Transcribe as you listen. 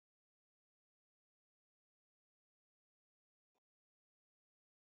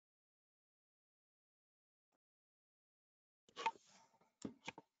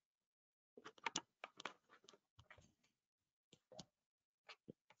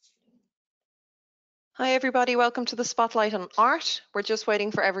Hi everybody, welcome to the Spotlight on Art. We're just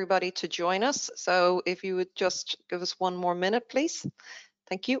waiting for everybody to join us. So if you would just give us one more minute, please.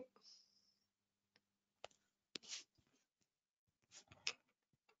 Thank you.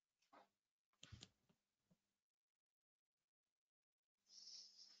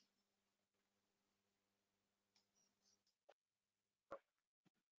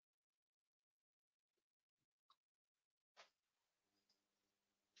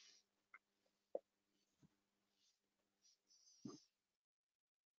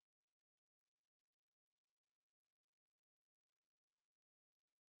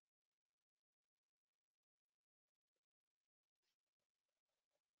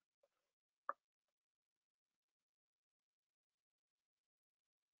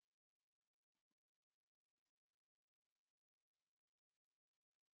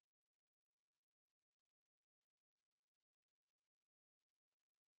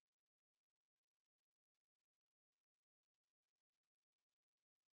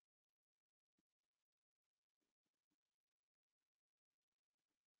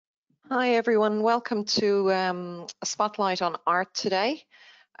 Hi everyone, welcome to a Spotlight on Art today.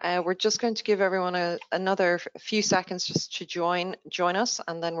 We're just going to give everyone another few seconds just to join us,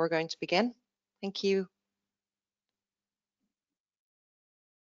 and then we're going to begin. Thank you.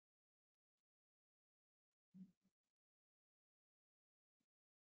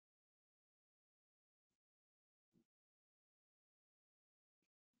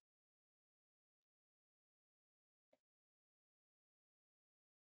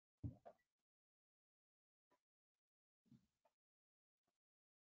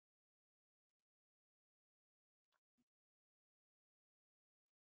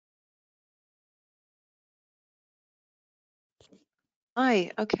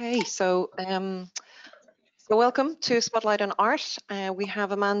 Hi, okay, so welcome to Spotlight on Art. We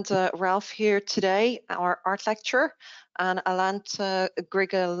have Amanda Ralph here today, our art lecturer, and Alanta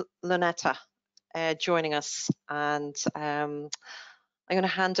Griga-Lunetta joining us. And I'm going to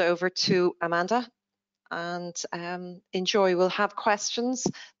hand over to Amanda and enjoy. We'll have questions.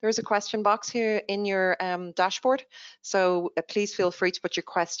 There's a question box here in your dashboard, so please feel free to put your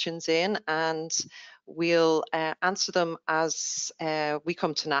questions in and we'll answer them as we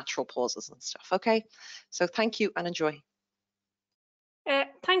come to natural pauses and stuff. Okay, so thank you and enjoy.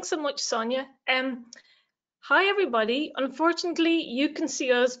 Thanks so much, Sonia. Hi everybody. Unfortunately, you can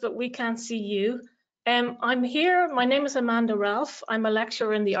see us, but we can't see you. I'm here. My name is Amanda Ralph. I'm a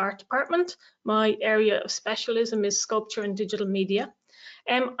lecturer in the art department. My area of specialism is sculpture and digital media.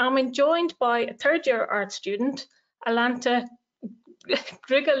 I'm joined by a third-year art student, Alanta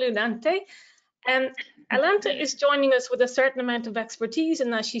Griga-Lunetta. Alanta is joining us with a certain amount of expertise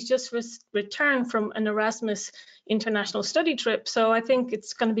in that she's just returned from an Erasmus international study trip. So I think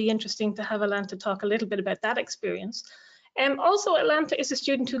it's going to be interesting to have Alanta talk a little bit about that experience. Also, Alanta is a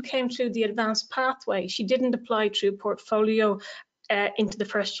student who came through the advanced pathway. She didn't apply through portfolio into the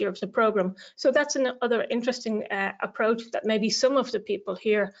first year of the program. So that's another interesting approach that maybe some of the people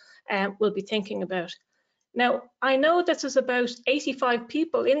here will be thinking about. Now, I know this is about 85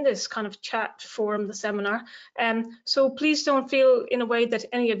 people in this kind of chat forum, the seminar, so please don't feel in a way that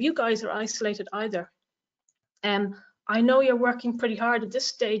any of you guys are isolated either. I know you're working pretty hard at this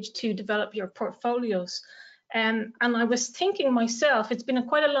stage to develop your portfolios. And I was thinking myself, it's been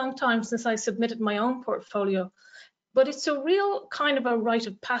quite a long time since I submitted my own portfolio, but it's a real kind of a rite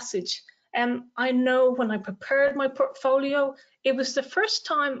of passage. I know when I prepared my portfolio, it was the first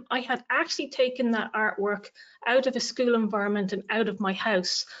time I had actually taken that artwork out of a school environment and out of my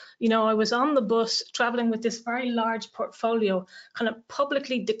house. You know, I was on the bus traveling with this very large portfolio, kind of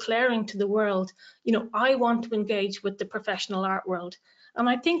publicly declaring to the world, you know, I want to engage with the professional art world. And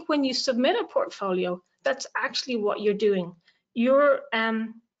I think when you submit a portfolio, that's actually what you're doing. You're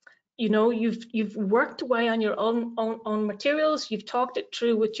you know, you've worked away on your own materials. You've talked it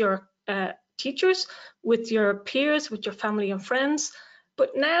through with your teachers, with your peers, with your family and friends.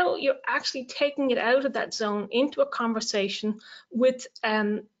 But now you're actually taking it out of that zone into a conversation with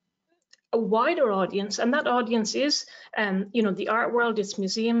a wider audience, and that audience is, you know, the art world, it's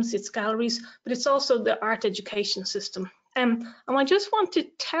museums, it's galleries, but it's also the art education system. And I just want to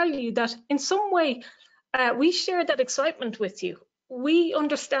tell you that in some way, we share that excitement with you. We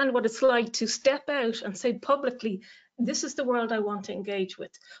understand what it's like to step out and say publicly, this is the world I want to engage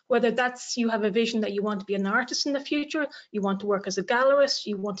with. Whether that's you have a vision that you want to be an artist in the future, you want to work as a gallerist,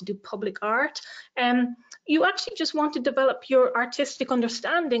 you want to do public art, you actually just want to develop your artistic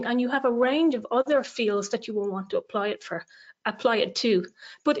understanding, and you have a range of other fields that you will want to apply it to.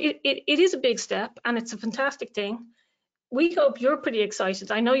 But it is a big step, and it's a fantastic thing. we hope you're pretty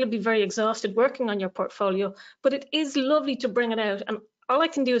excited. I know you'll be very exhausted working on your portfolio, but it is lovely to bring it out. And all I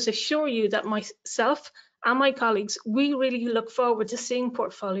can do is assure you that myself and my colleagues, we really look forward to seeing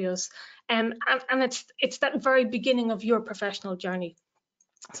portfolios. And it's that very beginning of your professional journey.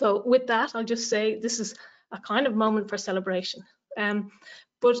 So with that, I'll just say this is a kind of moment for celebration.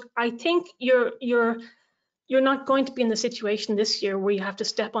 But I think you're not going to be in the situation this year where you have to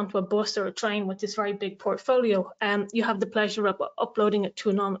step onto a bus or a train with this very big portfolio. You have the pleasure of uploading it to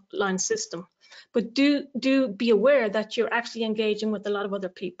an online system. But do be aware that you're actually engaging with a lot of other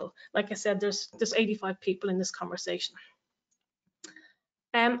people. Like I said, there's 85 people in this conversation.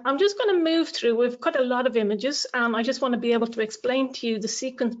 I'm just going to move through. We've got a lot of images. I just want to be able to explain to you the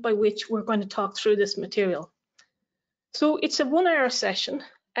sequence by which we're going to talk through this material. So it's a 1-hour session.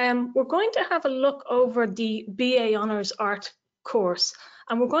 We're going to have a look over the BA Honours Art course,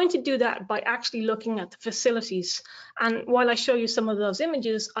 and we're going to do that by actually looking at the facilities. And while I show you some of those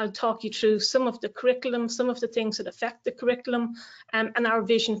images, I'll talk you through some of the curriculum, some of the things that affect the curriculum, and our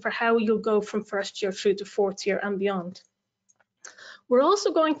vision for how you'll go from first year through to fourth year and beyond. We're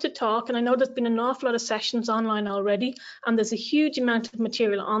also going to talk, and I know there's been an awful lot of sessions online already, and there's a huge amount of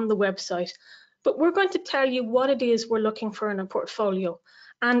material on the website, but we're going to tell you what it is we're looking for in a portfolio.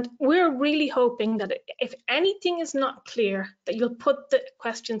 And we're really hoping that if anything is not clear, that you'll put the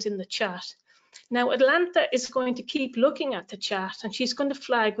questions in the chat. Now, Atlanta is going to keep looking at the chat, and she's going to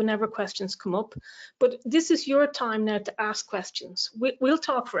flag whenever questions come up. But this is your time now to ask questions. We'll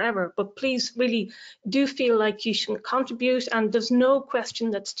talk forever, but please really do feel like you should contribute, and there's no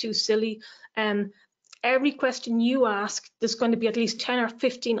question that's too silly. Every question you ask, there's going to be at least 10 or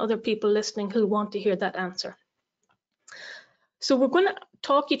 15 other people listening who want to hear that answer. So we're going to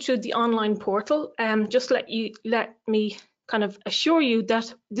talk you through the online portal. Just let me kind of assure you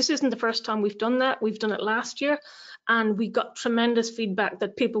that this isn't the first time we've done that. We've done it last year, and we got tremendous feedback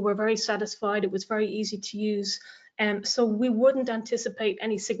that people were very satisfied. It was very easy to use. So we wouldn't anticipate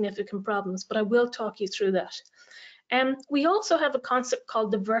any significant problems, but I will talk you through that. We also have a concept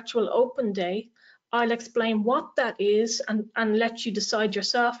called the Virtual Open Day. I'll explain what that is and let you decide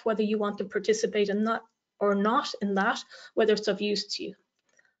yourself whether you want to participate in that or not in that, whether it's of use to you.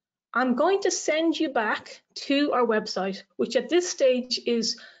 I'm going to send you back to our website, which at this stage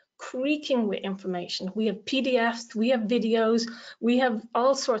is creaking with information. We have PDFs, we have videos, we have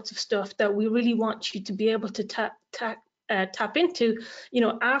all sorts of stuff that we really want you to be able to tap into. You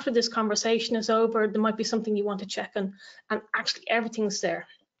know, after this conversation is over, there might be something you want to check on, and actually everything's there.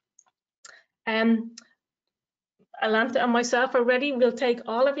 Alanta and myself are ready. We'll take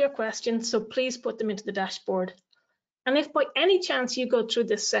all of your questions, so please put them into the dashboard. And if by any chance you go through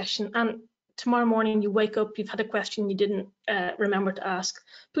this session and tomorrow morning you wake up, you've had a question you didn't remember to ask,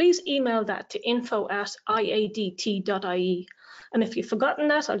 please email that to info@iadt.ie. And if you've forgotten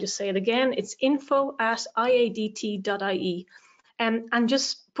that, I'll just say it again, it's info@iadt.ie. And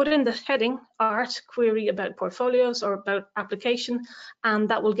just put in the heading art query about portfolios or about application, and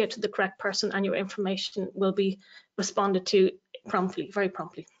that will get to the correct person and your information will be responded to promptly, very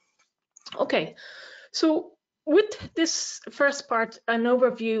promptly. Okay, so with this first part, an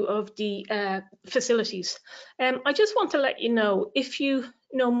overview of the facilities, I just want to let you know, if you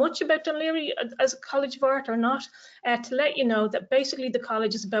know much about Dún Laoghaire as a College of Art or not, to let you know that basically the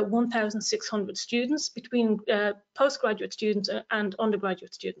college is about 1,600 students between postgraduate students and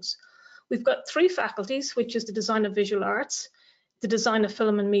undergraduate students. We've got 3 faculties, which is the design of visual arts, the design of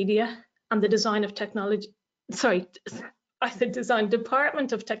film and media, and the design of technology, the design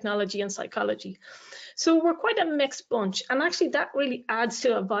department of technology and psychology. So we're quite a mixed bunch, and actually that really adds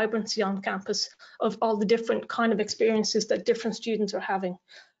to a vibrancy on campus of all the different kind of experiences that different students are having.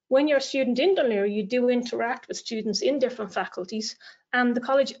 When you're a student in Dún Laoghaire, you do interact with students in different faculties, and the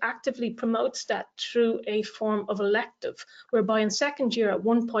college actively promotes that through a form of elective, whereby in second year at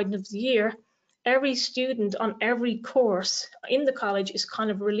one point of the year, every student on every course in the college is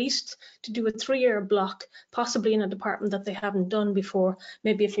kind of released to do a 3-year block, possibly in a department that they haven't done before.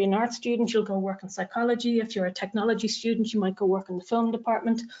 Maybe if you're an art student, you'll go work in psychology. If you're a technology student, you might go work in the film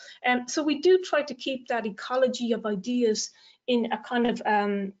department. So we do try to keep that ecology of ideas in a kind of,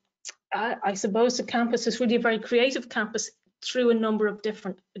 I suppose the campus is really a very creative campus through a number of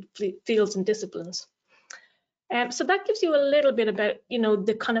different fields and disciplines. So that gives you a little bit about, you know,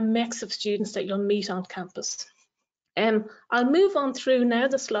 the kind of mix of students that you'll meet on campus. I'll move on through now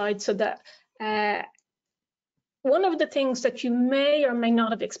the slides so that one of the things that you may or may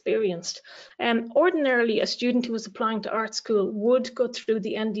not have experienced, ordinarily a student who was applying to art school would go through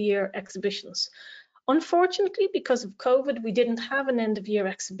the end of year exhibitions. Unfortunately, because of COVID, we didn't have an end of year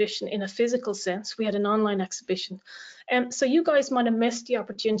exhibition in a physical sense. We had an online exhibition. So you guys might have missed the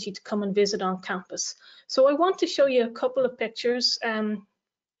opportunity to come and visit on campus. So I want to show you a couple of pictures.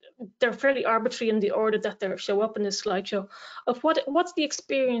 They're fairly arbitrary in the order that they show up in this slideshow of what's the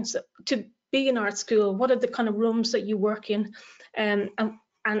experience to be in art school, what are the kind of rooms that you work in, and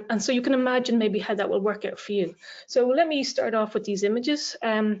so you can imagine maybe how that will work out for you. So let me start off with these images.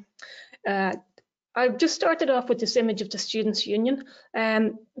 I've just started off with this image of the Students' Union.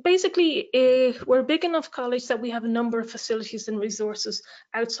 Basically, we're a big enough college that we have a number of facilities and resources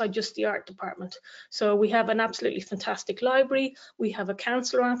outside just the art department. So we have an absolutely fantastic library, we have a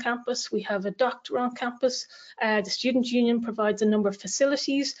counsellor on campus, we have a doctor on campus. The Students' Union provides a number of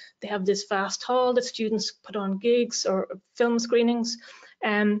facilities. They have this vast hall that students put on gigs or film screenings.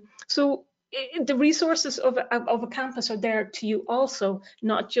 So the resources of a campus are there to you also,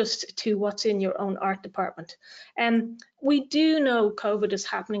 not just to what's in your own art department. We do know COVID is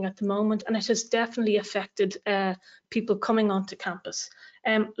happening at the moment, and it has definitely affected people coming onto campus.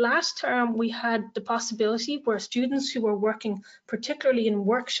 Last term, we had the possibility where students who were working particularly in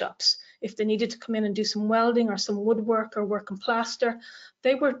workshops, if they needed to come in and do some welding or some woodwork or work in plaster,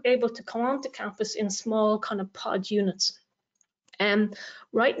 they were able to come onto campus in small kind of pod units.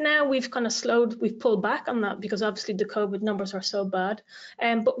 Right now we've kind of we've pulled back on that because obviously the COVID numbers are so bad,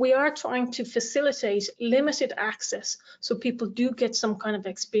 but we are trying to facilitate limited access so people do get some kind of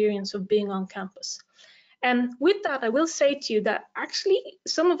experience of being on campus. And with that, I will say to you that actually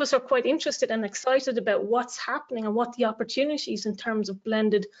some of us are quite interested and excited about what's happening and what the opportunities in terms of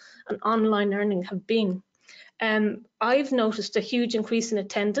blended and online learning have been. I've noticed a huge increase in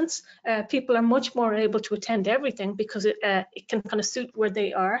attendance. People are much more able to attend everything because it can kind of suit where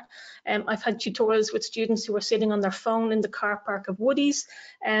they are. I've had tutorials with students who are sitting on their phone in the car park of Woodies,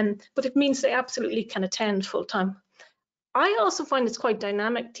 but it means they absolutely can attend full time. I also find it's quite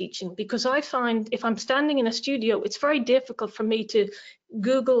dynamic teaching because I find if I'm standing in a studio, it's very difficult for me to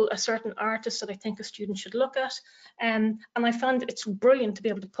Google a certain artist that I think a student should look at. And I find it's brilliant to be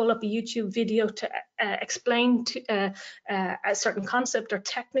able to pull up a YouTube video to explain to, a certain concept or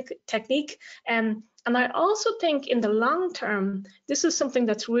technique. And I also think in the long term, this is something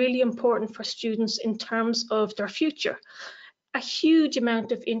that's really important for students in terms of their future. A huge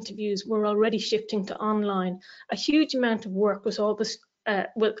amount of interviews were already shifting to online. A huge amount of work was always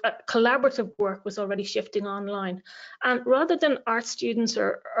collaborative work was already shifting online. And rather than art students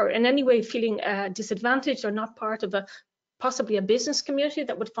or in any way feeling disadvantaged or not part of possibly a business community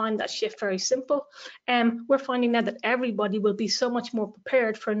that would find that shift very simple, we're finding now that everybody will be so much more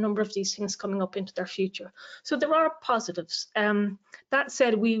prepared for a number of these things coming up into their future. So there are positives. That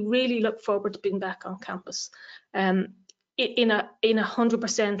said, we really look forward to being back on campus. In a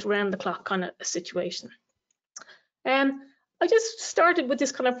 100% round the clock kind of situation. I just started with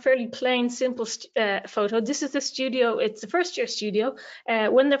this kind of fairly plain, simple photo. This is the studio. It's the first year studio.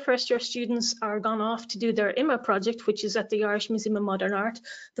 When the first year students are gone off to do their IMA project, which is at the Irish Museum of Modern Art,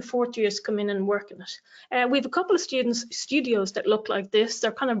 the fourth years come in and work in it. We have a couple of studios that look like this.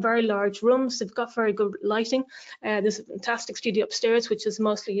 They're kind of very large rooms. They've got very good lighting. There's a fantastic studio upstairs, which is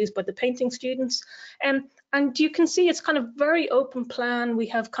mostly used by the painting students. And you can see it's kind of very open plan. We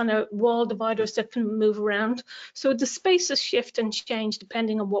have kind of wall dividers that can move around. So the spaces shift and change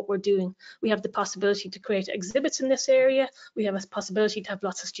depending on what we're doing. We have the possibility to create exhibits in this area. We have a possibility to have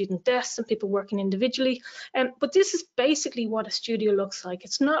lots of student desks and people working individually. But this is basically what a studio looks like.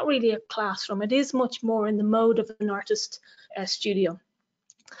 It's not really a classroom. It is much more in the mode of an artist studio.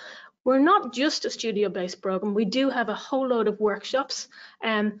 We're not just a studio-based program. We do have a whole load of workshops,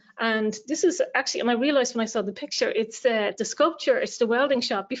 and this is actually, and I realized when I saw the picture, it's the sculpture, it's the welding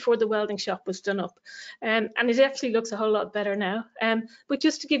shop before the welding shop was done up, and it actually looks a whole lot better now. But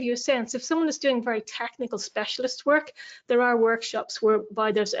just to give you a sense, if someone is doing very technical specialist work, there are workshops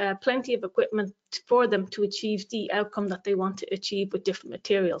whereby there's plenty of equipment for them to achieve the outcome that they want to achieve with different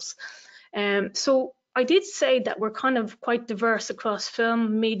materials. So I did say that we're kind of quite diverse across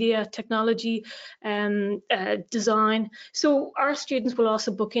film, media, technology, design. So our students will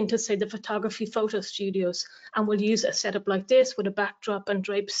also book into, say, the photography photo studios, and we'll use a setup like this with a backdrop and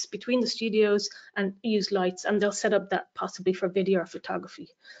drapes between the studios and use lights, and they'll set up that possibly for video or photography.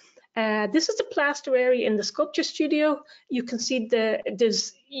 This is the plaster area in the sculpture studio. You can see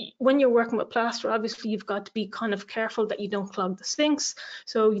when you're working with plaster, obviously you've got to be kind of careful that you don't clog the sinks.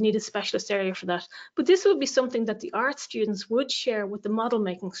 So you need a specialist area for that. But this would be something that the art students would share with the model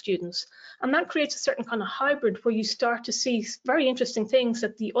making students. And that creates a certain kind of hybrid where you start to see very interesting things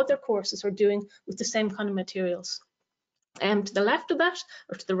that the other courses are doing with the same kind of materials. And to the left of that,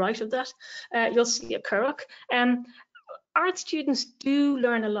 or to the right of that, you'll see a Curragh. Art students do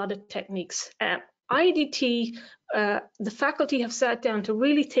learn a lot of techniques. IDT, the faculty have sat down to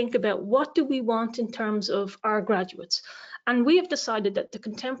really think about what do we want in terms of our graduates. And we have decided that the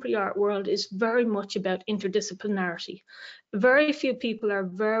contemporary art world is very much about interdisciplinarity. Very few people are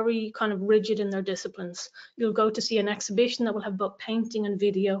very kind of rigid in their disciplines. You'll go to see an exhibition that will have both painting and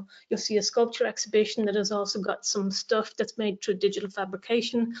video. You'll see a sculpture exhibition that has also got some stuff that's made through digital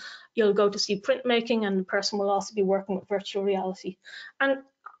fabrication. You'll go to see printmaking, and the person will also be working with virtual reality. And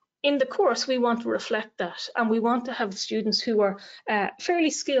in the course, we want to reflect that, and we want to have students who are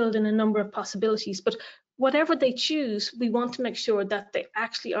fairly skilled in a number of possibilities, but whatever they choose, we want to make sure that they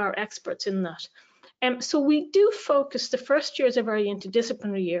actually are experts in that. So we do focus, the first year is a very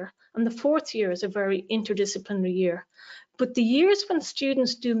interdisciplinary year, and the fourth year is a very interdisciplinary year. But the years when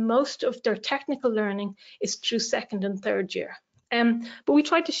students do most of their technical learning is through second and third year. But we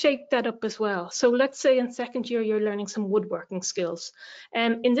try to shake that up as well. So let's say in second year, you're learning some woodworking skills.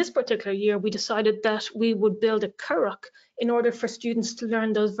 In this particular year, we decided that we would build a curragh in order for students to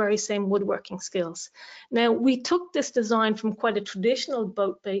learn those very same woodworking skills. Now, we took this design from quite a traditional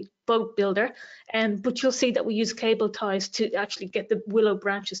boat builder, but you'll see that we use cable ties to actually get the willow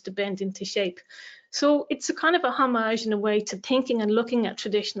branches to bend into shape. So it's a kind of a homage in a way to thinking and looking at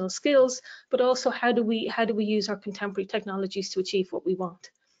traditional skills, but also how do we use our contemporary technologies to achieve what we want.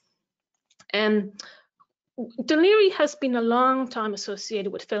 Dún Laoghaire has been a long time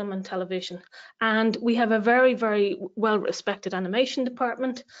associated with film and television, and we have a very, very well-respected animation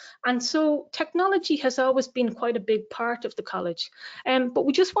department, and so technology has always been quite a big part of the college. But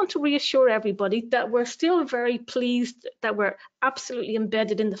we just want to reassure everybody that we're still very pleased that we're absolutely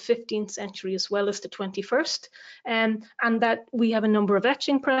embedded in the 15th century as well as the 21st, and that we have a number of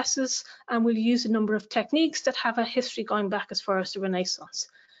etching presses, and we'll use a number of techniques that have a history going back as far as the Renaissance.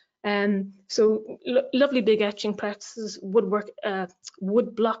 So lovely big etching presses,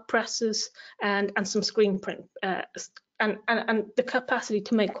 wood block presses, and some screen print, and the capacity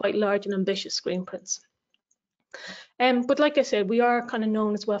to make quite large and ambitious screen prints. But like I said, we are kind of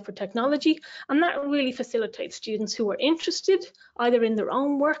known as well for technology, and that really facilitates students who are interested either in their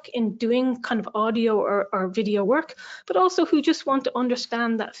own work, in doing kind of audio or video work, but also who just want to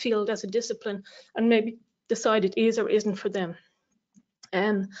understand that field as a discipline and maybe decide it is or isn't for them.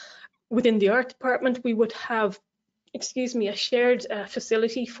 Within the art department, we would have, a shared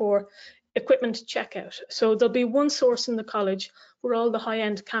facility for equipment checkout. So there'll be one source in the college where all the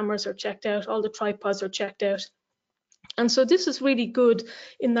high-end cameras are checked out, all the tripods are checked out. And so this is really good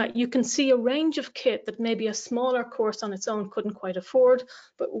in that you can see a range of kit that maybe a smaller course on its own couldn't quite afford,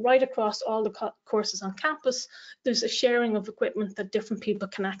 but right across all the courses on campus, there's a sharing of equipment that different people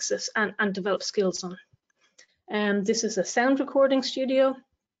can access and develop skills on. This is a sound recording studio.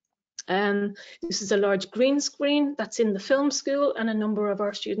 This is a large green screen that's in the film school, and a number of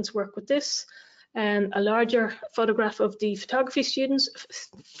our students work with this. A larger photograph of the photography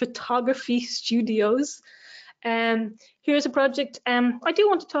studios. Here's a project. I do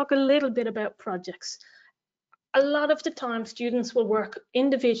want to talk a little bit about projects. A lot of the time, students will work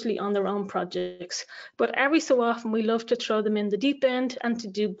individually on their own projects, but every so often we love to throw them in the deep end and to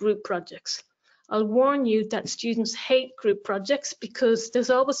do group projects. I'll warn you that students hate group projects because there's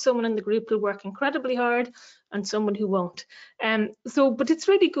always someone in the group who'll work incredibly hard and someone who won't. But it's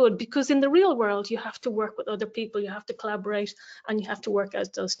really good because in the real world, you have to work with other people, you have to collaborate, and you have to work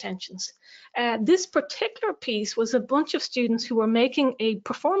out those tensions. This particular piece was a bunch of students who were making a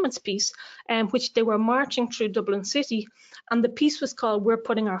performance piece, which they were marching through Dublin City, and the piece was called We're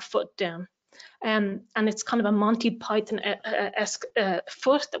Putting Our Foot Down. And it's kind of a Monty Python-esque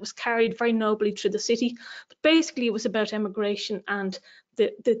foot that was carried very nobly through the city. But basically, it was about emigration and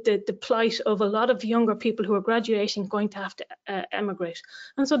the plight of a lot of younger people who are graduating going to have to emigrate.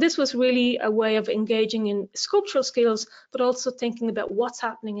 And so this was really a way of engaging in sculptural skills, but also thinking about what's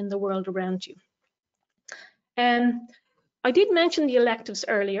happening in the world around you. I did mention the electives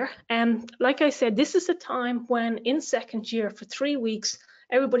earlier. Like I said, this is a time when in second year for 3 weeks,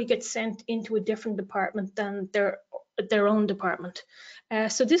 everybody gets sent into a different department than their own department.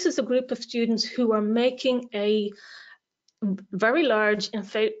 So this is a group of students who are making a very large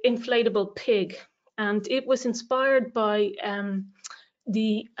inflatable pig, and it was inspired by an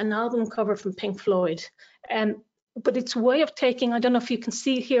album cover from Pink Floyd. But it's a way of taking, I don't know if you can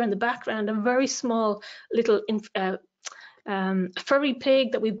see here in the background, a very small little furry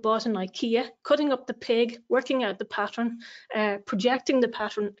pig that we bought in IKEA, cutting up the pig, working out the pattern, projecting the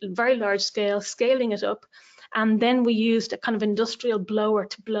pattern, very large scale, scaling it up, And then we used a kind of industrial blower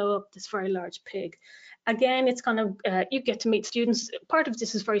to blow up this very large pig. Again, it's kind of, you get to meet students. Part of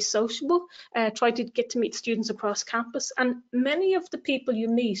this is very sociable, try to get to meet students across campus. And many of the people you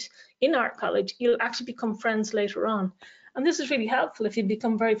meet in art college, you'll actually become friends later on. And this is really helpful if you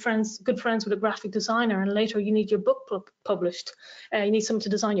become good friends with a graphic designer and later you need your book published. You need someone to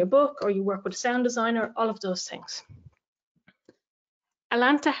design your book, or you work with a sound designer, all of those things.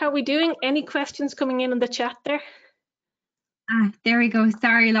 Alanta, how are we doing? Any questions coming in the chat there? There we go.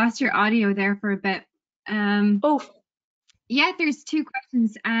 Sorry, lost your audio there for a bit. Oh, yeah, there's two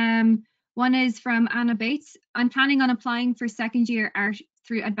questions. One is from Anna Bates. I'm planning on applying for second year art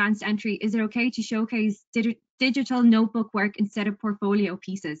through advanced entry. Is it okay to showcase digital notebook work instead of portfolio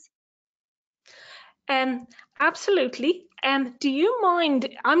pieces? Absolutely. Do you mind?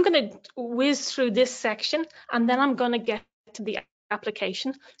 I'm going to whiz through this section and then I'm going to get to the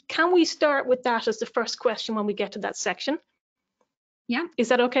application. Can we start with that as the first question when we get to that section? Yeah. Is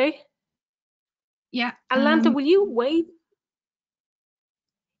that okay? Yeah. Alanta, will you wave?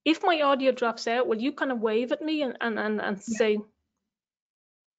 If my audio drops out, will you kind of wave at me and yeah. say?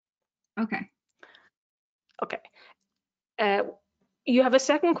 Okay. Okay. You have a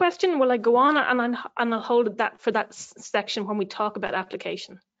second question? Will I go on and I'll hold that for that section when we talk about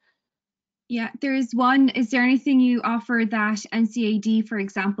application? Yeah, there's one. Is there anything you offer that NCAD, for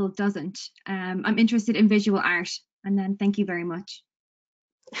example, doesn't? I'm interested in visual art. And then thank you very much.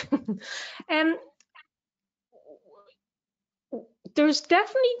 There's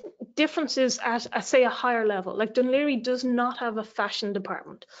definitely differences at, say, a higher level. Like Dún Laoghaire does not have a fashion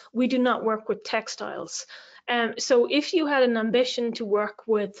department. We do not work with textiles. So if you had an ambition to work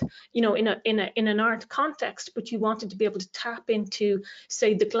with, you know, in an art context, but you wanted to be able to tap into,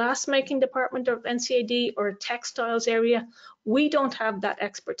 say, the glassmaking department of NCAD or a textiles area, we don't have that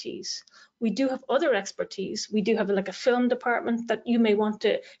expertise. We do have other expertise. We do have like a film department that you may want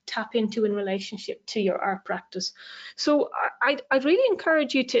to tap into in relationship to your art practice. So I'd really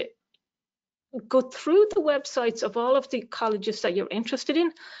encourage you to go through the websites of all of the colleges that you're interested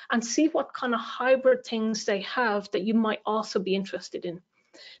in and see what kind of hybrid things they have that you might also be interested in.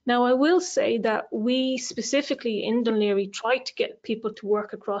 Now, I will say that we specifically in Dún Laoghaire try to get people to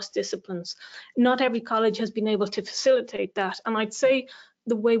work across disciplines. Not every college has been able to facilitate that. And I'd say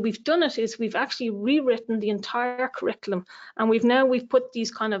the way we've done it is we've actually rewritten the entire curriculum. And we've put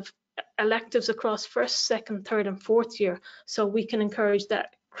these kind of electives across first, second, third, and fourth year. So we can encourage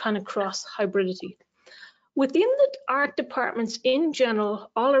that kind of cross hybridity. Within the art departments in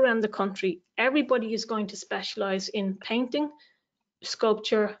general, all around the country, everybody is going to specialize in painting,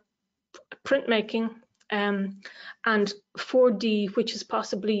 sculpture, printmaking, and 4D, which is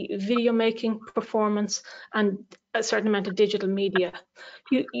possibly video making, performance, and a certain amount of digital media.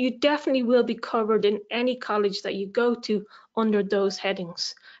 You definitely will be covered in any college that you go to under those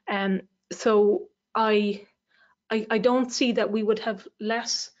headings. So I don't see that we would have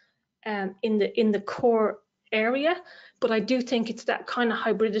less in the core area, but I do think it's that kind of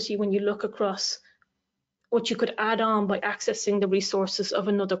hybridity when you look across what you could add on by accessing the resources of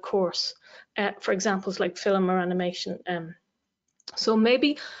another course, for examples like film or animation. So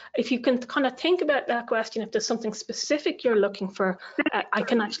maybe if you can kind of think about that question, if there's something specific you're looking for, I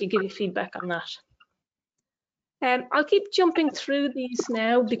can actually give you feedback on that. I'll keep jumping through these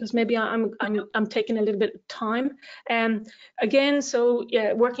now because maybe I'm taking a little bit of time. Again, so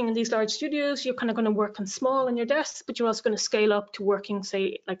yeah, working in these large studios, you're kind of going to work on small on your desks, but you're also going to scale up to working,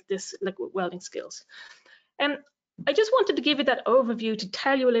 say, like this, like with welding skills. I just wanted to give you that overview to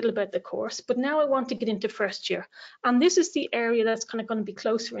tell you a little about the course, but now I want to get into first year. And this is the area that's kind of going to be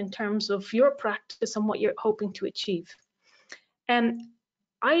closer in terms of your practice and what you're hoping to achieve.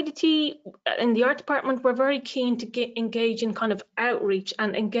 IDT in the art department, we're very keen to engage in kind of outreach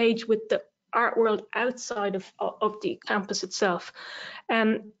and engage with the art world outside of the campus itself.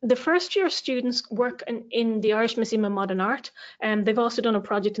 The first year students work in the Irish Museum of Modern Art, and they've also done a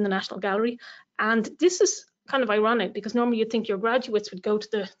project in the National Gallery. And this is kind of ironic because normally you'd think your graduates would go to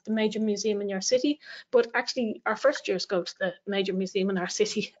the major museum in your city, but actually our first years go to the major museum in our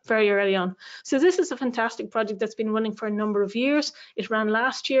city very early on. So this is a fantastic project that's been running for a number of years. It ran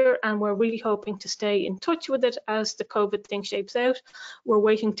last year and we're really hoping to stay in touch with it as the COVID thing shapes out. We're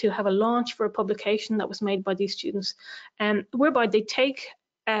waiting to have a launch for a publication that was made by these students, whereby they take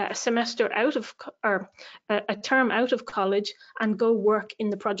a semester out of, or a term out of college and go work in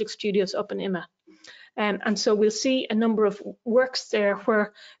the project studios up in IMA. And so we'll see a number of works there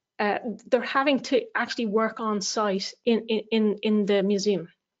where they're having to actually work on site in the museum.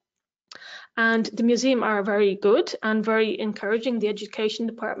 And the museum are very good and very encouraging, the education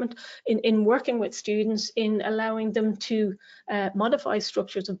department, in working with students, in allowing them to modify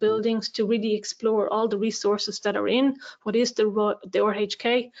structures of buildings, to really explore all the resources that are in what is the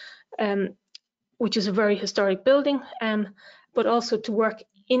RHK, which is a very historic building, but also to work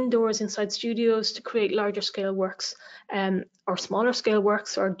indoors inside studios to create larger scale works, or smaller scale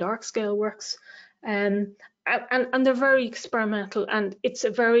works, or dark scale works. And they're very experimental, and it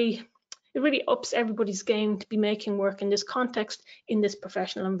really ups everybody's game to be making work in this context, in this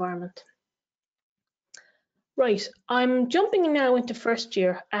professional environment. Right, I'm jumping now into first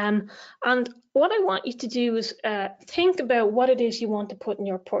year, and what I want you to do is think about what it is you want to put in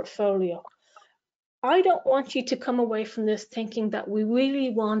your portfolio. I don't want you to come away from this thinking that we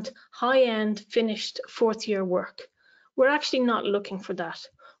really want high-end finished fourth year work. We're actually not looking for that.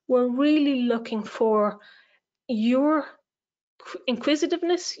 We're really looking for your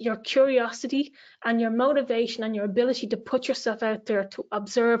inquisitiveness, your curiosity, and your motivation, and your ability to put yourself out there to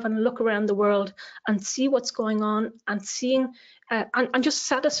observe and look around the world and see what's going on, and seeing and just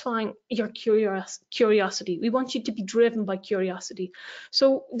satisfying your curiosity. We want you to be driven by curiosity.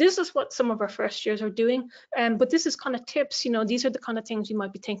 So this is what some of our first years are doing, but this is kind of tips. You know, these are the kind of things you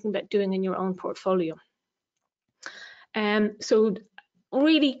might be thinking about doing in your own portfolio. So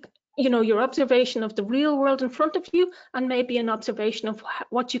really, you know, your observation of the real world in front of you, and maybe an observation of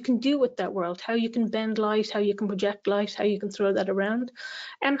what you can do with that world, how you can bend light, how you can project light, how you can throw that around,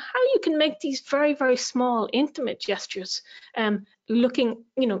 and how you can make these very, very small, intimate gestures, looking,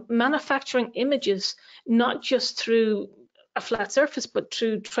 you know, manufacturing images, not just through a flat surface, but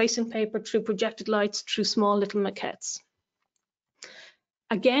through tracing paper, through projected lights, through small little maquettes.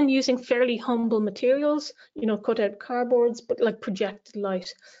 Again, using fairly humble materials, you know, cut out cardboards, but like projected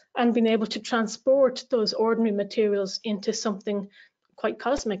light, and being able to transport those ordinary materials into something quite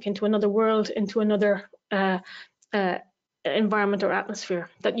cosmic, into another world, into another environment or atmosphere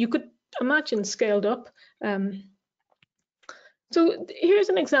that you could imagine scaled up. So here's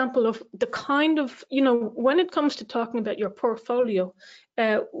an example of the kind of, you know, when it comes to talking about your portfolio,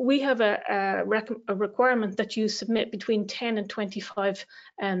 we have a requirement that you submit between 10 and 25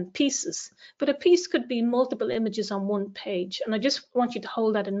 pieces, but a piece could be multiple images on one page, and I just want you to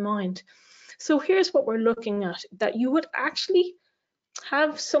hold that in mind. So here's what we're looking at, that you would actually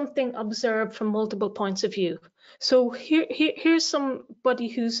have something observed from multiple points of view. So here's somebody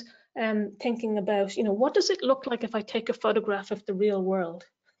who's thinking about, you know, what does it look like if I take a photograph of the real world?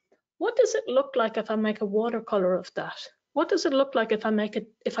 What does it look like if I make a watercolor of that? What does it look like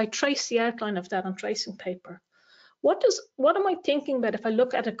if I trace the outline of that on tracing paper? What am I thinking about if I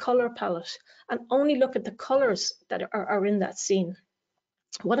look at a color palette and only look at the colors that are in that scene?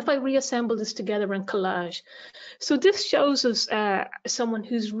 What if I reassemble this together in collage? So this shows us someone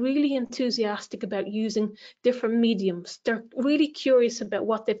who's really enthusiastic about using different mediums. They're really curious about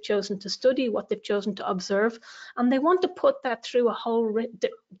what they've chosen to study, what they've chosen to observe, and they want to put that through a whole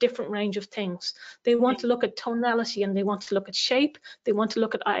different range of things. They want to look at tonality, and they want to look at shape, they want to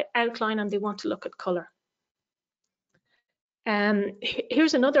look at outline, and they want to look at color.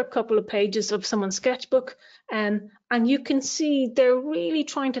 Here's another couple of pages of someone's sketchbook, and you can see they're really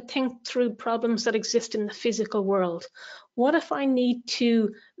trying to think through problems that exist in the physical world. What if I need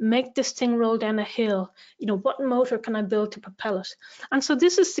to make this thing roll down a hill? You know, what motor can I build to propel it? And so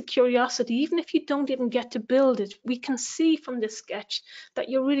this is the curiosity. Even if you don't even get to build it, we can see from this sketch that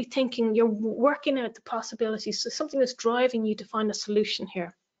you're really thinking, you're working out the possibilities. So something that's driving you to find a solution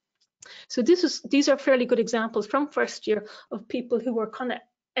here. So these are fairly good examples from first year of people who are kind of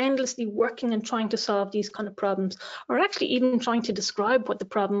endlessly working and trying to solve these kind of problems, or actually even trying to describe what the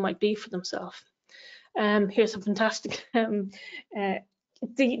problem might be for themselves. Here's a fantastic,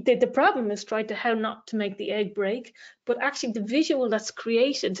 the problem is trying to how not to make the egg break, but actually the visual that's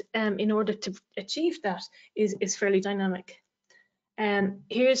created in order to achieve that is fairly dynamic.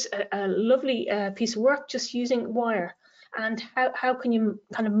 Here's a lovely piece of work just using wire. And how can you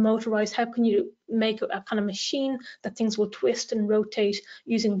kind of motorize, how can you make a kind of machine that things will twist and rotate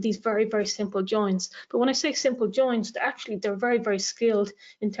using these very, very simple joints. But when I say simple joints, actually they're very, very skilled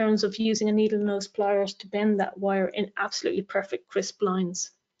in terms of using a needle nose pliers to bend that wire in absolutely perfect crisp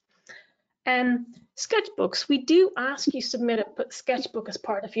lines. Sketchbooks, we do ask you submit a sketchbook as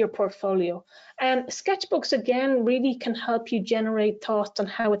part of your portfolio. Sketchbooks, again, really can help you generate thoughts on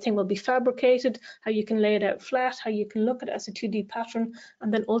how a thing will be fabricated, how you can lay it out flat, how you can look at it as a 2D pattern,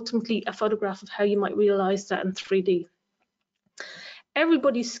 and then ultimately a photograph of how you might realize that in 3D.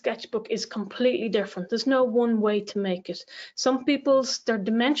 everybody's sketchbook is completely different. There's no one way to make it. Some people's, they're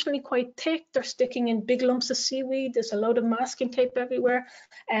dimensionally quite thick. They're sticking in big lumps of seaweed. There's a load of masking tape everywhere.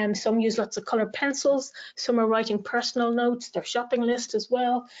 Some use lots of colored pencils. Some are writing personal notes, their shopping list as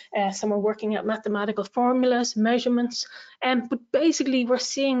well. Some are working out mathematical formulas, measurements. But basically, we're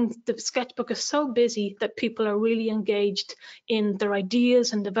seeing the sketchbook is so busy that people are really engaged in their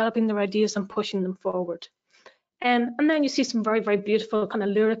ideas and developing their ideas and pushing them forward. And then you see some very, very beautiful kind of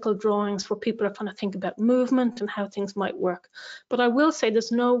lyrical drawings where people are kind of thinking about movement and how things might work. But I will say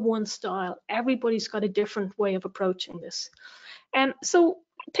there's no one style. Everybody's got a different way of approaching this. So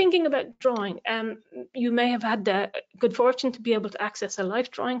thinking about drawing, you may have had the good fortune to be able to access a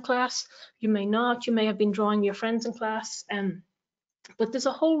life drawing class. You may not. You may have been drawing your friends in class. But there's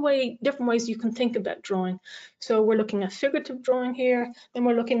a whole different ways you can think about drawing. So we're looking at figurative drawing here, then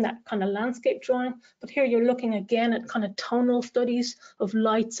we're looking at kind of landscape drawing, but here you're looking again at kind of tonal studies of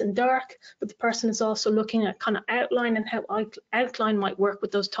lights and dark, but the person is also looking at kind of outline and how outline might work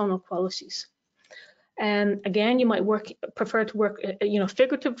with those tonal qualities. Again, you might prefer to work,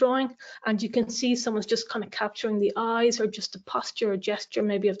 figurative drawing, and you can see someone's just kind of capturing the eyes or just a posture or gesture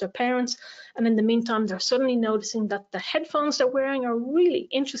maybe of their parents. And in the meantime, they're suddenly noticing that the headphones they're wearing are really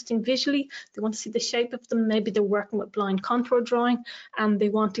interesting visually. They want to see the shape of them. Maybe they're working with blind contour drawing, and they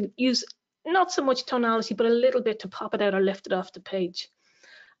want to use not so much tonality, but a little bit to pop it out or lift it off the page.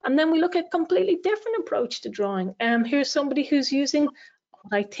 And then we look at a completely different approach to drawing. Here's somebody who's using,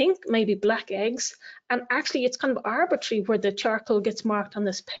 I think, maybe black eggs, and actually it's kind of arbitrary where the charcoal gets marked on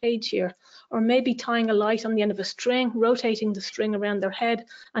this page here, or maybe tying a light on the end of a string, rotating the string around their head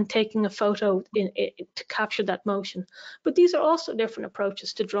and taking a photo to capture that motion. But these are also different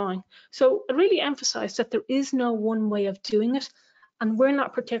approaches to drawing. So I really emphasize that there is no one way of doing it, and we're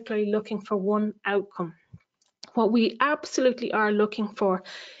not particularly looking for one outcome. What we absolutely are looking for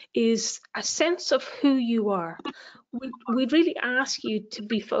is a sense of who you are. We'd really ask you to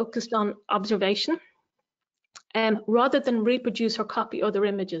be focused on observation rather than reproduce or copy other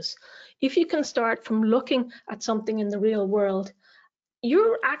images. If you can start from looking at something in the real world,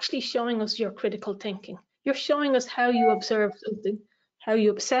 you're actually showing us your critical thinking. You're showing us how you observe something, how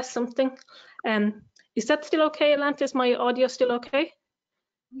you assess something. Is that still okay, Alanta? Is my audio still okay?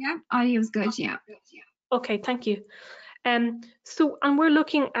 Yeah, audio is good, yeah. Okay, thank you. And we're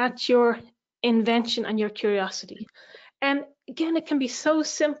looking at your invention and your curiosity. And again, it can be so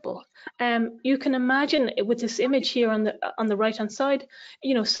simple. You can imagine with this image here on the right hand side,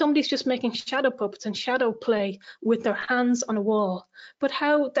 somebody's just making shadow puppets and shadow play with their hands on a wall. But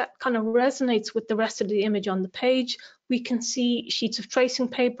how that kind of resonates with the rest of the image on the page, we can see sheets of tracing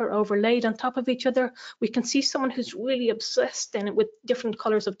paper overlaid on top of each other. We can see someone who's really obsessed in it with different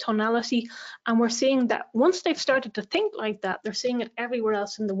colors of tonality. And we're seeing that once they've started to think like that, they're seeing it everywhere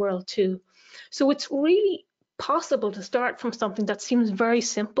else in the world too. So it's really possible to start from something that seems very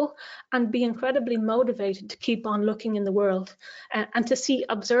simple and be incredibly motivated to keep on looking in the world and to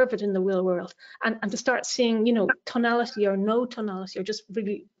observe it in the real world and to start seeing, tonality or no tonality or just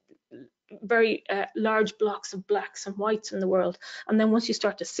really very large blocks of blacks and whites in the world. And then once you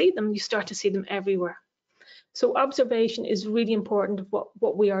start to see them, you start to see them everywhere. So observation is really important of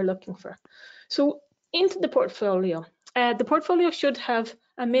what we are looking for. So into the portfolio. The portfolio should have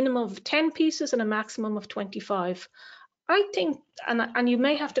a minimum of 10 pieces and a maximum of 25. I think, and you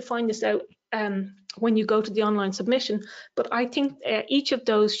may have to find this out when you go to the online submission, but I think each of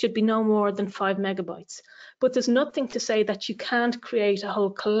those should be no more than 5 megabytes. But there's nothing to say that you can't create a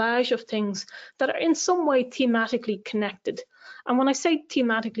whole collage of things that are in some way thematically connected. And when I say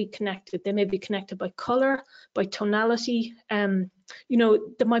thematically connected, they may be connected by color, by tonality. There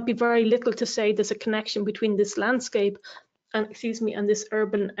might be very little to say there's a connection between this landscape and this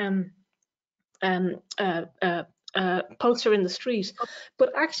urban poster in the street.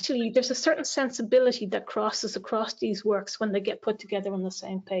 But actually, there's a certain sensibility that crosses across these works when they get put together on the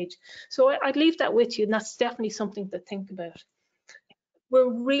same page. So I'd leave that with you, and that's definitely something to think about.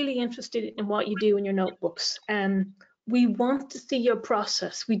 We're really interested in what you do in your notebooks. We want to see your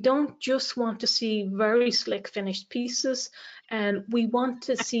process. We don't just want to see very slick finished pieces, and we want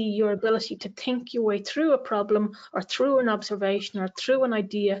to see your ability to think your way through a problem or through an observation or through an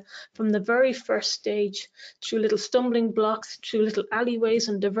idea from the very first stage, through little stumbling blocks, through little alleyways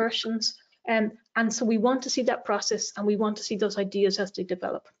and diversions. And so we want to see that process, and we want to see those ideas as they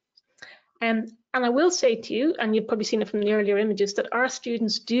develop. And I will say to you, and you've probably seen it from the earlier images, that our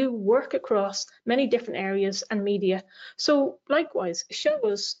students do work across many different areas and media. So likewise, show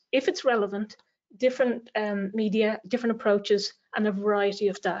us, if it's relevant, different media, different approaches, and a variety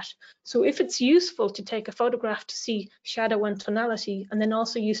of that. So if it's useful to take a photograph to see shadow and tonality, and then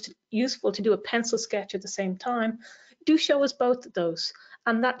also useful to do a pencil sketch at the same time, do show us both of those.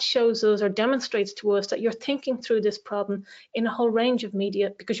 And that shows us or demonstrates to us that you're thinking through this problem in a whole range of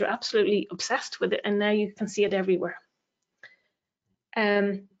media because you're absolutely obsessed with it, and now you can see it everywhere.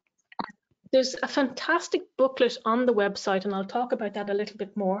 There's a fantastic booklet on the website, and I'll talk about that a little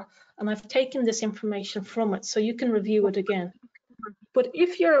bit more. And I've taken this information from it, so you can review it again. But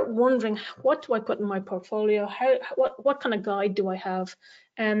if you're wondering, what do I put in my portfolio? What kind of guide do I have?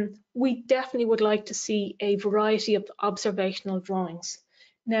 We definitely would like to see a variety of observational drawings.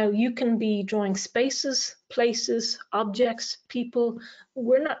 Now, you can be drawing spaces, places, objects, people.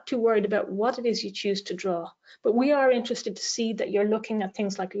 We're not too worried about what it is you choose to draw, but we are interested to see that you're looking at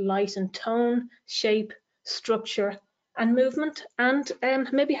things like light and tone, shape, structure, and movement, and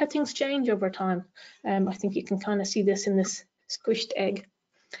maybe how things change over time. I think you can kind of see this in this squished egg.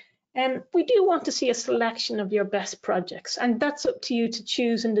 We do want to see a selection of your best projects, and that's up to you to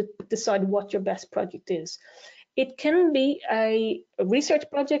choose and to decide what your best project is. It can be a research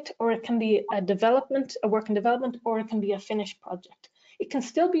project, or it can be a work in development, or it can be a finished project. It can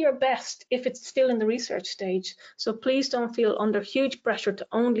still be your best if it's still in the research stage. So please don't feel under huge pressure to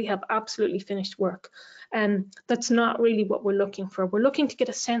only have absolutely finished work. That's not really what we're looking for. We're looking to get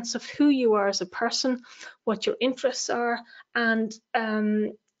a sense of who you are as a person, what your interests are, and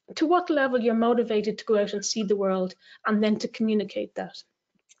to what level you're motivated to go out and see the world, and then to communicate that.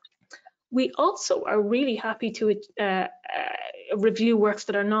 We also are really happy to review works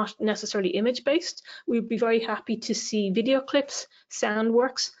that are not necessarily image-based. We'd be very happy to see video clips, sound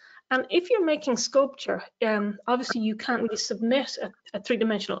works. And if you're making sculpture, obviously you can't really submit a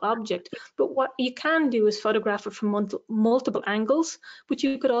three-dimensional object, but what you can do is photograph it from multiple angles, but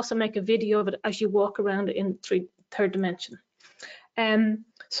you could also make a video of it as you walk around it in third dimension.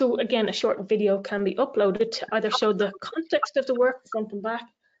 So again, a short video can be uploaded to either show the context of the work front and back,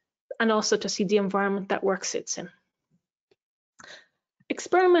 and also to see the environment that work sits in.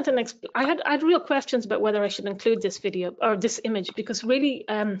 Experiment and I had real questions about whether I should include this video or this image, because really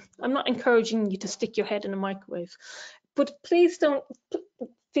I'm not encouraging you to stick your head in a microwave, but please don't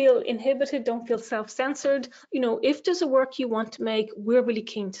feel inhibited, don't feel self-censored. You know, if there's a work you want to make, we're really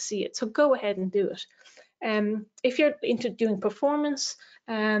keen to see it, so go ahead and do it. If you're into doing performance,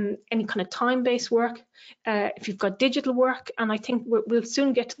 any kind of time-based work, if you've got digital work, and I think we'll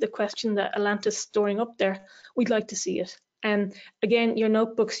soon get to the question that Alanta's storing up there, we'd like to see it. Again, your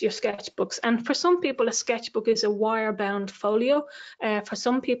notebooks, your sketchbooks, and for some people a sketchbook is a wire-bound folio. For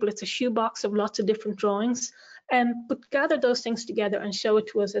some people it's a shoebox of lots of different drawings. But gather those things together and show it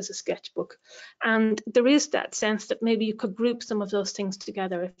to us as a sketchbook. And there is that sense that maybe you could group some of those things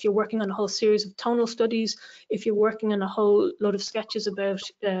together. If you're working on a whole series of tonal studies, if you're working on a whole load of sketches about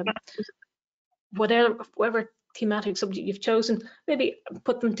whatever thematic subject you've chosen, maybe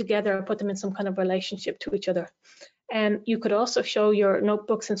put them together or put them in some kind of relationship to each other. And you could also show your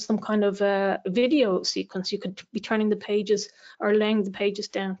notebooks in some kind of video sequence. You could be turning the pages or laying the pages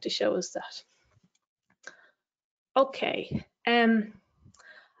down to show us that. Okay, I'm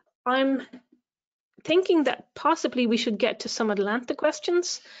thinking that possibly we should get to some Alanta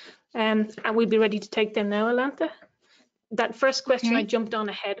questions, and we'll be ready to take them now, Alanta. That first question I jumped on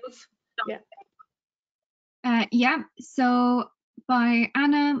ahead of. Yeah, so by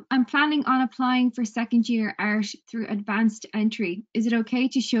Anna, I'm planning on applying for second-year art through advanced entry. Is it okay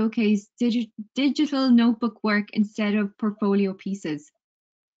to showcase digital notebook work instead of portfolio pieces?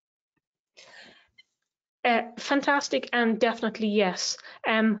 Fantastic, and definitely yes.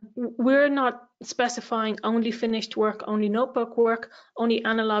 We're not specifying only finished work, only notebook work, only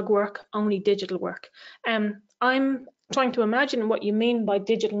analog work, only digital work. I'm trying to imagine what you mean by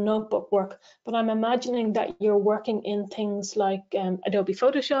digital notebook work, but I'm imagining that you're working in things like Adobe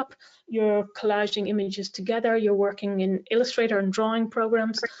Photoshop, you're collaging images together, you're working in Illustrator and drawing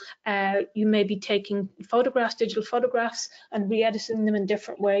programs, you may be taking photographs, digital photographs, and re-editing them in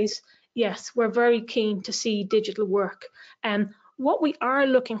different ways. Yes, we're very keen to see digital work. What we are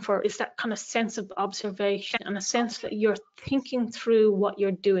looking for is that kind of sense of observation and a sense that you're thinking through what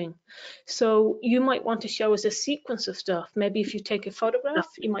you're doing. So you might want to show us a sequence of stuff. Maybe if you take a photograph,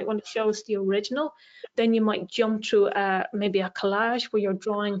 you might want to show us the original. Then you might jump through maybe a collage where you're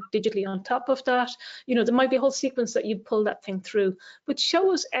drawing digitally on top of that. You know, there might be a whole sequence that you pull that thing through, but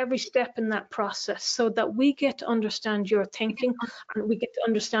show us every step in that process so that we get to understand your thinking and we get to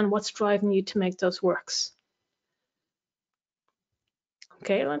understand what's driving you to make those works.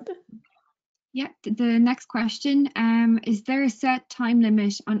 Okay, Alanta? Yeah, the next question, is there a set time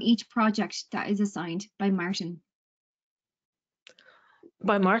limit on each project that is assigned by Martin?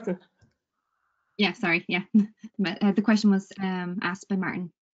 By Martin. Yeah, sorry. Yeah, the question was asked by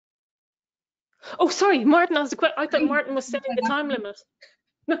Martin. Oh, sorry, Martin asked the question. I thought Martin was setting the time limit.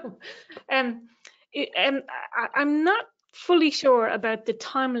 No, I'm not fully sure about the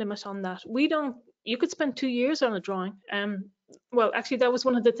time limit on that. We don't. You could spend 2 years on a drawing. Well, actually, that was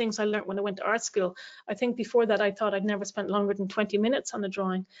one of the things I learned when I went to art school. I think before that, I thought I'd never spent longer than 20 minutes on a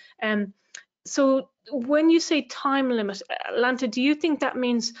drawing. So when you say time limit, Lanta, do you think that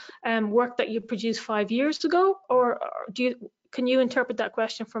means work that you produced 5 years ago, or can you interpret that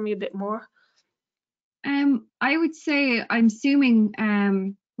question for me a bit more? I would say, I'm assuming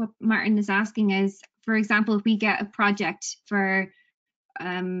what Martin is asking is, for example, if we get a project for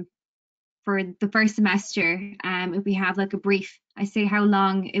the first semester, if we have like a brief, I say how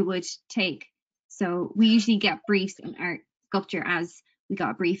long it would take. So we usually get briefs in art sculpture, as we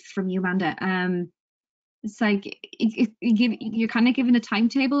got a brief from you, Amanda. It's like you're kind of given a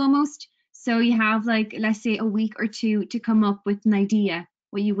timetable almost. So you have, like, let's say a week or two to come up with an idea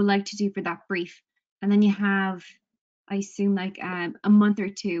what you would like to do for that brief. And then you have, I assume, like a month or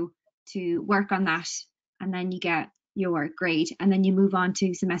two to work on that. And then you get your grade. And then you move on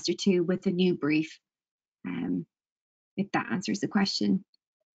to semester 2 with a new brief, if that answers the question.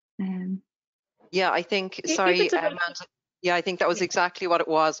 Yeah, I think, sorry, Amanda. Yeah, I think that was exactly what it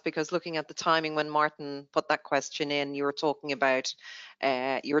was, because looking at the timing when Martin put that question in, you were talking about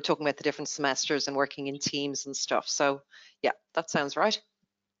the different semesters and working in teams and stuff. So yeah, that sounds right.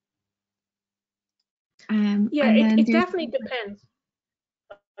 Yeah, it definitely depends.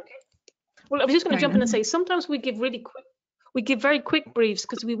 Okay. Well, I was just going to jump in and say, sometimes we give very quick briefs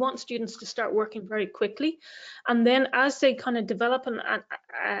because we want students to start working very quickly, and then as they kind of develop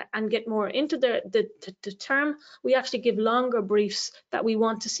and get more into the term, we actually give longer briefs that we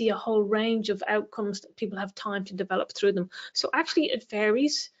want to see a whole range of outcomes that people have time to develop through them. So actually it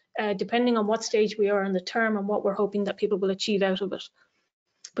varies depending on what stage we are in the term and what we're hoping that people will achieve out of it.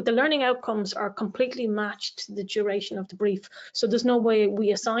 But the learning outcomes are completely matched to the duration of the brief. So there's no way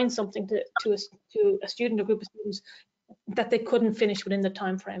we assign something to a student or group of students that they couldn't finish within the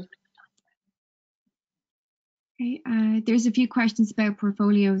time frame. Okay, there's a few questions about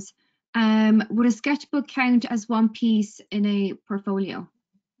portfolios. Would a sketchbook count as one piece in a portfolio?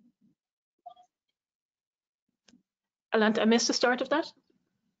 Alanta, I missed the start of that.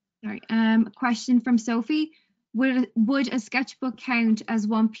 Sorry. Question from Sophie. Would a sketchbook count as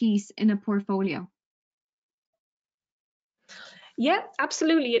one piece in a portfolio? Yeah,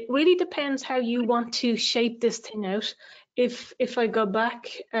 absolutely. It really depends how you want to shape this thing out. If I go back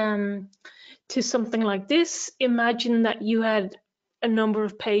to something like this, imagine that you had a number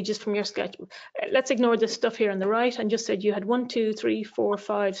of pages from your sketchbook. Let's ignore this stuff here on the right and just said you had 1, 2, 3, 4,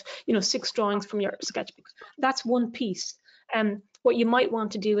 5, 6 drawings from your sketchbook. That's one piece. What you might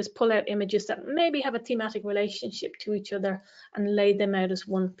want to do is pull out images that maybe have a thematic relationship to each other and lay them out as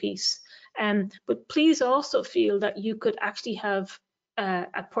one piece. But please also feel that you could actually have a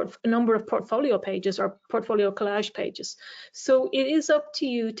number of portfolio pages or portfolio collage pages. So it is up to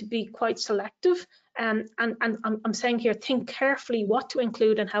you to be quite selective. And I'm saying here, think carefully what to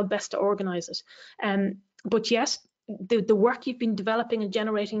include and how best to organize it. But yes, the work you've been developing and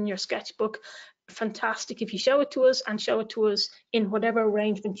generating in your sketchbook, fantastic if you show it to us, and show it to us in whatever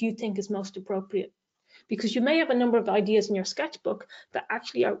arrangement you think is most appropriate. Because you may have a number of ideas in your sketchbook that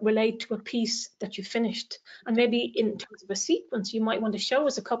actually relate to a piece that you finished. And maybe in terms of a sequence, you might want to show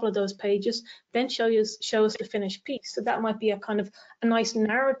us a couple of those pages, then show us the finished piece. So that might be a kind of a nice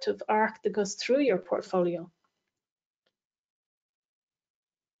narrative arc that goes through your portfolio.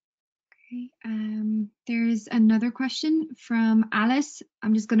 Okay, there's another question from Alice.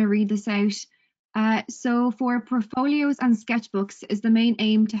 I'm just going to read this out. So for portfolios and sketchbooks, is the main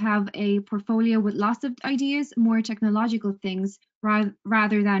aim to have a portfolio with lots of ideas, more technological things,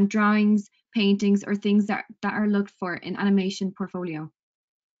 rather than drawings, paintings, or things that are looked for in animation portfolio?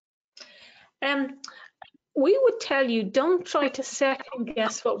 We would tell you, don't try to second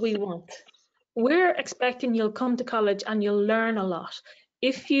guess what we want. We're expecting you'll come to college and you'll learn a lot.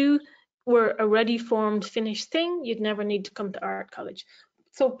 If you were a ready formed finished thing, you'd never need to come to art college.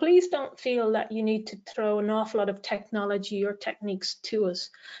 So please don't feel that you need to throw an awful lot of technology or techniques to us.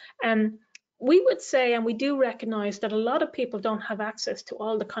 We would say, and we do recognize, that a lot of people don't have access to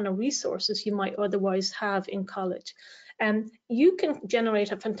all the kind of resources you might otherwise have in college. You can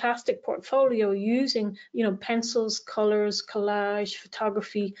generate a fantastic portfolio using, pencils, colors, collage,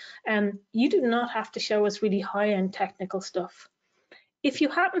 photography, and you do not have to show us really high-end technical stuff. if you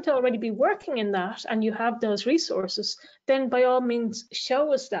happen to already be working in that and you have those resources, then by all means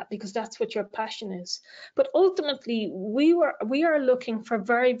show us that, because that's what your passion is. But ultimately, we are looking for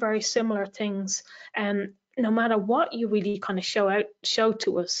very, very similar things, no matter what you really kind of show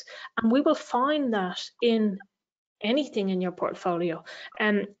to us, and we will find that in anything in your portfolio.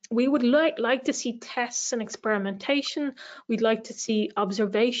 And we would like to see tests and experimentation. We'd like to see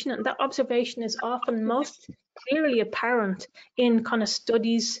observation, and that observation is often most clearly apparent in kind of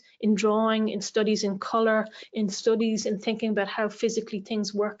studies in drawing, in studies in color, in studies in thinking about how physically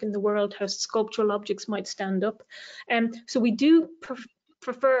things work in the world, how sculptural objects might stand up. So we do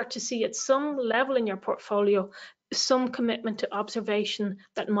prefer to see at some level in your portfolio some commitment to observation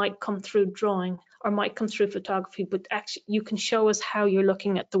that might come through drawing or might come through photography, but actually you can show us how you're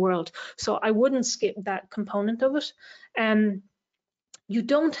looking at the world. So I wouldn't skip that component of it. You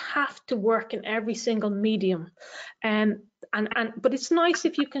don't have to work in every single medium, but it's nice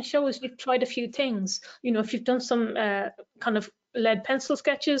if you can show us you've tried a few things. You know, if you've done some kind of lead pencil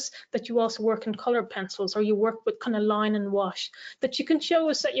sketches, that you also work in colored pencils, or you work with kind of line and wash, that you can show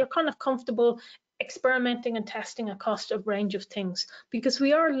us that you're kind of comfortable experimenting and testing across a range of things, because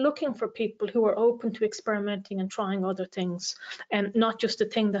we are looking for people who are open to experimenting and trying other things, and not just the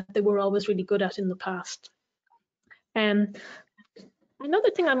thing that they were always really good at in the past.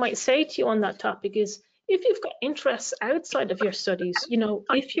 Another thing I might say to you on that topic is, if you've got interests outside of your studies, you know,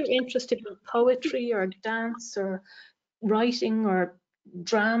 if you're interested in poetry or dance or writing or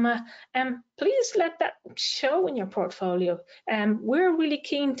drama, please let that show in your portfolio. We're really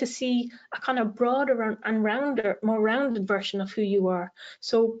keen to see a kind of broader and more rounded version of who you are.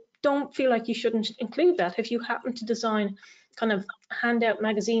 So don't feel like you shouldn't include that. If you happen to design kind of handout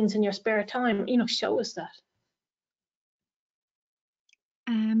magazines in your spare time, you know, show us that.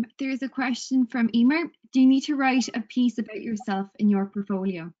 There's a question from Emer. Do you need to write a piece about yourself in your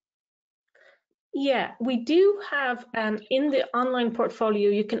portfolio? Yeah, we do have in the online portfolio,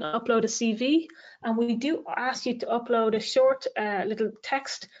 you can upload a CV, and we do ask you to upload a short little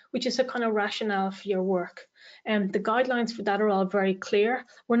text, which is a kind of rationale for your work. And the guidelines for that are all very clear.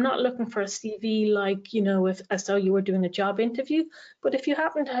 We're not looking for a CV like, you know, as though you were doing a job interview, but if you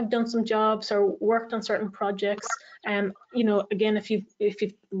happen to have done some jobs or worked on certain projects, you know, again, if you've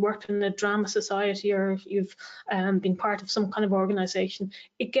worked in a drama society, or if you've been part of some kind of organization,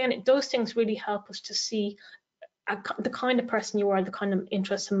 again, those things really help us to see the kind of person you are, the kind of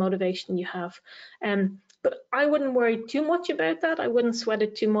interest and motivation you have. But I wouldn't worry too much about that. I wouldn't sweat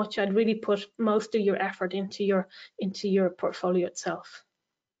it too much. I'd really put most of your effort into your portfolio itself.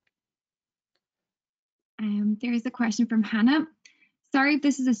 There's a question from Hannah. Sorry if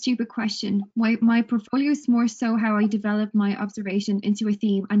this is a stupid question. My portfolio is more so how I developed my observation into a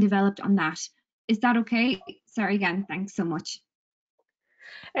theme and developed on that. Is that okay? Sorry again, thanks so much.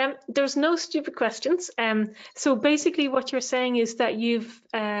 There's no stupid questions. So basically what you're saying is that you've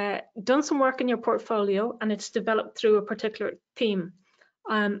done some work in your portfolio and it's developed through a particular theme.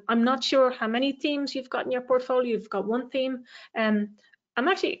 I'm not sure how many themes you've got in your portfolio. You've got one theme.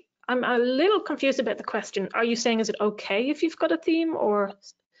 I'm a little confused about the question. Are you saying, is it okay if you've got a theme, or?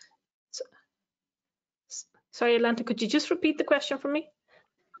 Sorry, Atlanta, could you just repeat the question for me?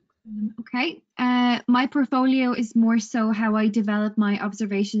 Okay, my portfolio is more so how I developed my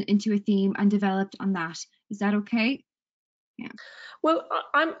observation into a theme and developed on that. Is that okay? Yeah. Well,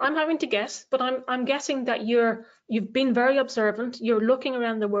 I'm having to guess, but I'm guessing that you've been very observant. You're looking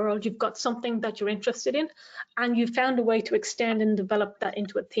around the world. You've got something that you're interested in, and you found a way to extend and develop that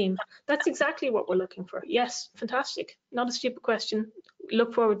into a theme. That's exactly what we're looking for. Yes, fantastic. Not a stupid question.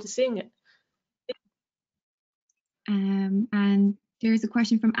 Look forward to seeing it. And there's a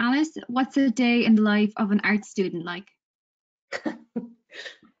question from Alice. What's a day in the life of an art student like?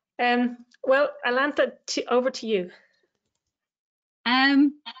 Well, Alantha, over to you.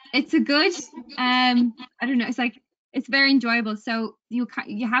 It's a good, I don't know, it's very enjoyable. So you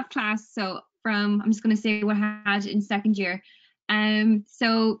have class. So I'm just going to say what I had in second year.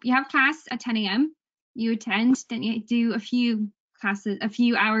 So you have class at 10 a.m. You attend, then you do a few classes, a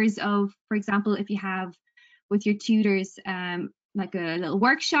few hours of, for example, if you have with your tutors, like a little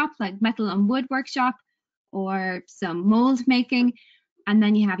workshop, like metal and wood workshop, or some mold making, and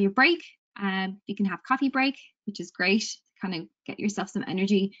then you have your break. You can have coffee break, which is great, kind of get yourself some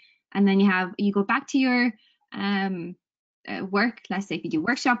energy, and then you go back to your work. Let's say if you do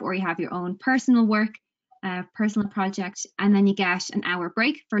workshop, or you have your own personal work, personal project, and then you get an hour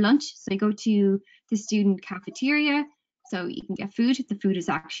break for lunch. So you go to the student cafeteria, so you can get food. The food is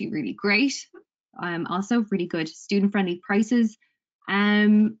actually really great. Also really good student friendly prices.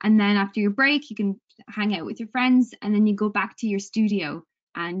 And then after your break, you can hang out with your friends, and then you go back to your studio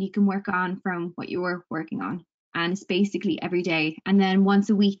and you can work on from what you were working on. And it's basically every day. And then once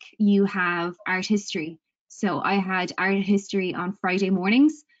a week, you have art history. So I had art history on Friday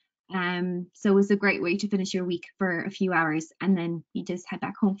mornings. So it was a great way to finish your week for a few hours, and then you just head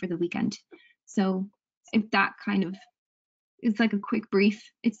back home for the weekend. So if that kind of is like a quick brief,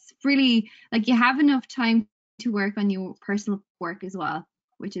 it's really like you have enough time to work on your personal work as well,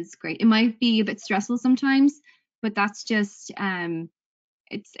 which is great. It might be a bit stressful sometimes, but that's just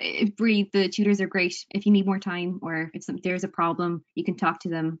it really, the tutors are great. If you need more time or if there's a problem, you can talk to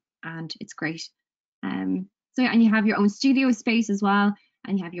them, and it's great. So yeah, and you have your own studio space as well,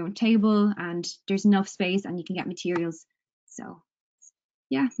 and you have your own table, and there's enough space, and you can get materials. So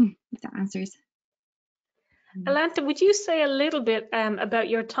yeah, if that answers. Alanta, would you say a little bit about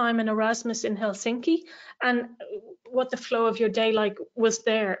your time in Erasmus in Helsinki and what the flow of your day was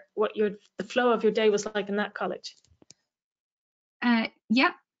there, what the flow of your day was like in that college?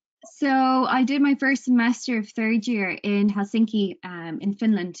 Yeah, so I did my first semester of third year in Helsinki, in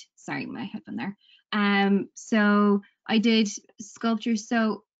Finland. Sorry, my headphone there. So I did sculpture.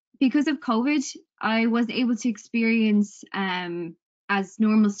 So because of COVID, I wasn't able to experience as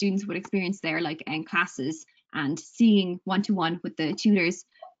normal students would experience there, like in classes and seeing one-to-one with the tutors.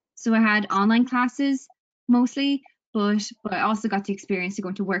 So I had online classes mostly, but I also got the experience to go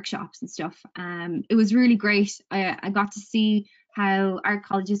into workshops and stuff. It was really great. I got to see how art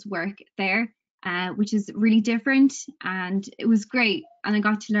colleges work there, which is really different, and it was great. And I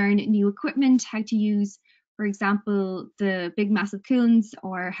got to learn new equipment, how to use, for example, the big massive kilns,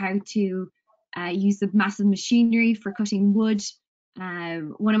 or how to use the massive machinery for cutting wood.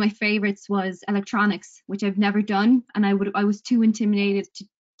 One of my favorites was electronics, which I've never done, and I was too intimidated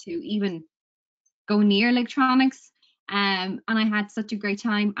to even go near electronics. And I had such a great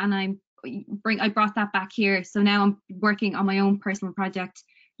time, and I brought that back here. So now I'm working on my own personal project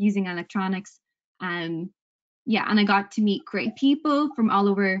using electronics. Yeah, and I got to meet great people from all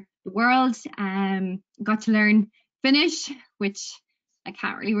over the world. Got to learn Finnish, which I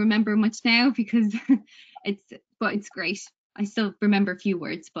can't really remember much now because it's great. I still remember a few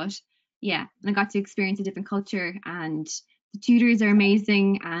words, but yeah, and I got to experience a different culture, and the tutors are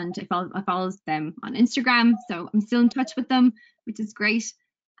amazing, and I follow them on Instagram, so I'm still in touch with them, which is great.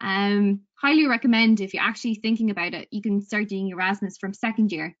 Highly recommend, if you're actually thinking about it, you can start doing Erasmus from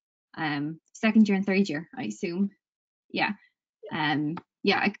second year and third year, I assume. Yeah.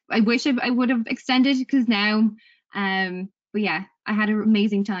 Yeah, I wish I would have extended, because now, but yeah, I had an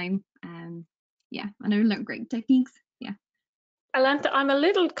amazing time. Yeah, and I learned great techniques. Yeah. Alanta, I'm a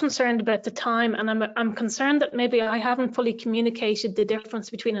little concerned about the time, and I'm concerned that maybe I haven't fully communicated the difference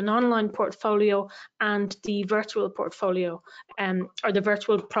between an online portfolio and the virtual portfolio, or the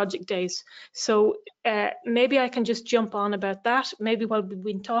virtual project days. So maybe I can just jump on about that. Maybe while we've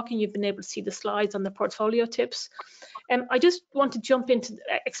been talking, you've been able to see the slides on the portfolio tips. I just want to jump into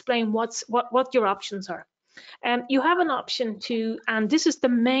explain what your options are. You have an option to, and this is the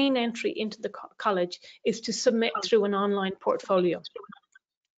main entry into the college, is to submit through an online portfolio.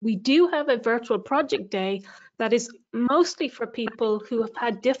 We do have a virtual project day that is mostly for people who have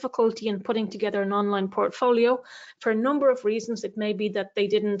had difficulty in putting together an online portfolio for a number of reasons. It may be that they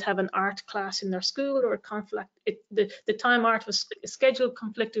didn't have an art class in their school, or the time art was scheduled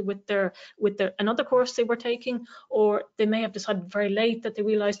conflicted with another course they were taking, or they may have decided very late that they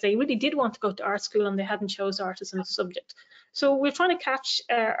realized they really did want to go to art school and they hadn't chose art as a subject. So we're trying to catch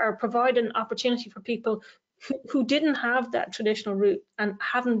or provide an opportunity for people who didn't have that traditional route and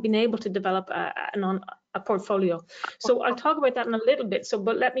haven't been able to develop a portfolio. So I'll talk about that in a little bit.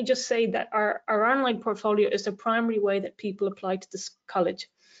 But let me just say that our online portfolio is the primary way that people apply to this college.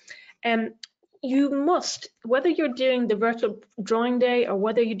 You must, whether you're doing the virtual drawing day or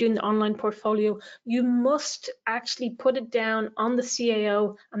whether you're doing the online portfolio, you must actually put it down on the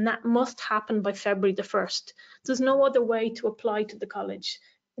CAO, and that must happen by February the 1st. There's no other way to apply to the college.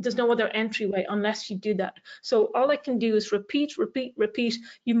 There's no other entryway unless you do that. So all I can do is repeat.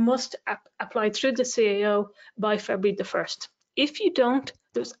 You must apply through the CAO by February the 1st. If you don't,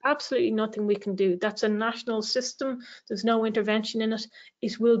 there's absolutely nothing we can do. That's a national system. There's no intervention in it.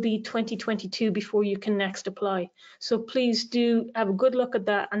 It will be 2022 before you can next apply. So please do have a good look at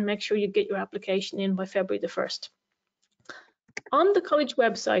that and make sure you get your application in by February the 1st. On the college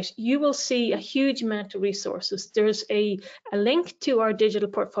website, you will see a huge amount of resources. There's a link to our digital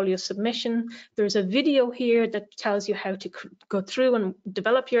portfolio submission. There's a video here that tells you how to go through and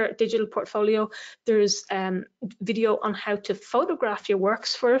develop your digital portfolio. There's video on how to photograph your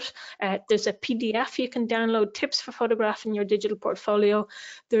works for it. There's a PDF you can download, tips for photographing your digital portfolio.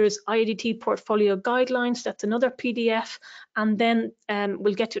 There's IADT portfolio guidelines, that's another PDF. And then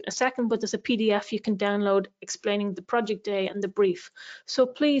we'll get to it in a second, but there's a PDF you can download explaining the project day and the brief. So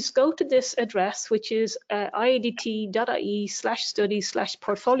please go to this address, which is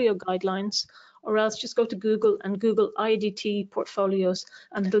iadt.ie/study/portfolio guidelines, or else just go to Google and Google IADT portfolios,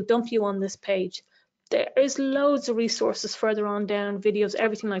 and it'll dump you on this page. There is loads of resources further on down, videos,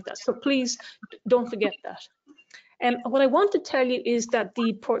 everything like that. So please don't forget that. What I want to tell you is that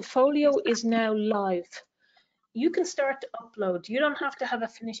the portfolio is now live. You can start to upload. You don't have to have a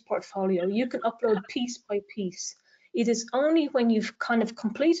finished portfolio. You can upload piece by piece. It is only when you've kind of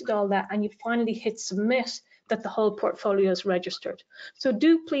completed all that and you finally hit submit that the whole portfolio is registered. So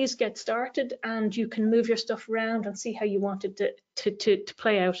do please get started, and you can move your stuff around and see how you want it to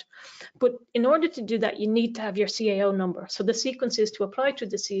play out. But in order to do that, you need to have your CAO number. So the sequence is to apply to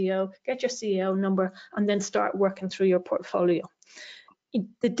the CAO, get your CAO number, and then start working through your portfolio.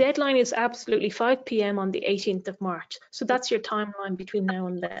 The deadline is absolutely 5 p.m. on the 18th of March. So that's your timeline between now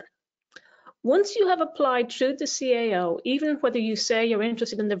and then. Once you have applied through the CAO, even whether you say you're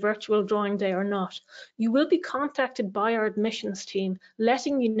interested in the virtual drawing day or not, you will be contacted by our admissions team,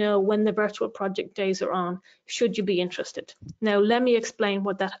 letting you know when the virtual project days are on, should you be interested. Now, let me explain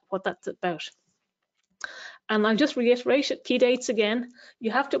what that's about. And I'll just reiterate key dates again.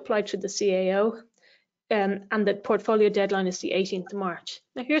 You have to apply through the CAO. And the portfolio deadline is the 18th of March.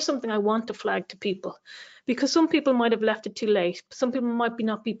 Now, here's something I want to flag to people, because some people might have left it too late. Some people might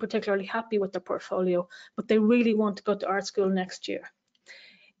not be particularly happy with their portfolio, but they really want to go to art school next year.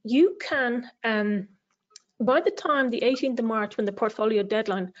 You can, by the time the 18th of March, when the portfolio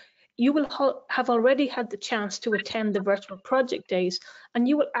deadline, you will have already had the chance to attend the virtual project days, and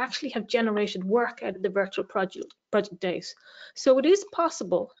you will actually have generated work out of the virtual project days. So it is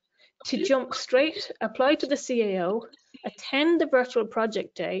possible to jump straight, apply to the CAO, attend the virtual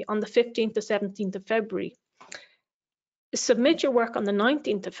project day on the 15th to 17th of February, submit your work on the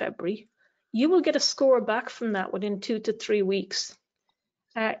 19th of February. You will get a score back from that within 2 to 3 weeks.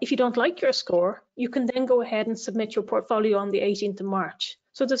 If you don't like your score, you can then go ahead and submit your portfolio on the 18th of March.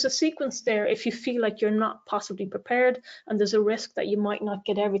 So there's a sequence there if you feel like you're not possibly prepared and there's a risk that you might not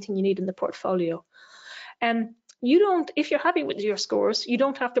get everything you need in the portfolio. If you're happy with your scores, you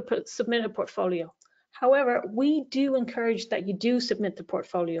don't have to submit a portfolio. However, we do encourage that you do submit the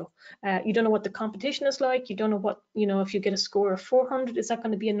portfolio. You don't know what the competition is like. You don't know what, if you get a score of 400, is that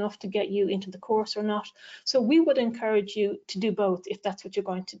going to be enough to get you into the course or not? So we would encourage you to do both if that's what you're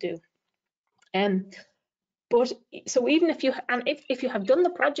going to do. So even if you have done the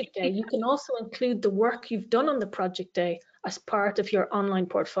project day, you can also include the work you've done on the project day as part of your online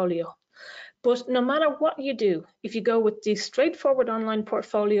portfolio. But no matter what you do, if you go with the straightforward online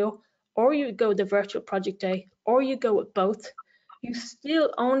portfolio, or you go the virtual project day, or you go with both, you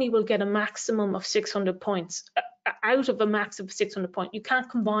still only will get a maximum of 600 points out of a max of 600 points. You can't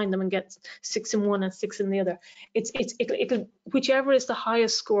combine them and get 6 in one and 6 in the other. It'll whichever is the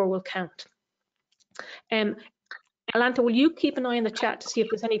highest score will count. Alanta, will you keep an eye on the chat to see if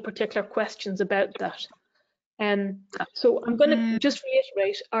there's any particular questions about that? So I'm going to just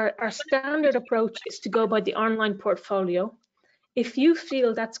reiterate, our standard approach is to go by the online portfolio. If you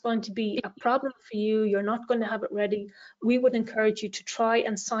feel that's going to be a problem for you, you're not going to have it ready, we would encourage you to try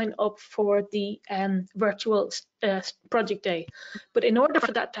and sign up for the virtual project day. But in order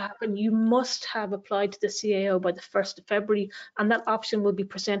for that to happen, you must have applied to the CAO by the 1st of February, and that option will be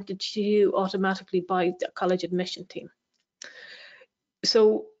presented to you automatically by the college admission team.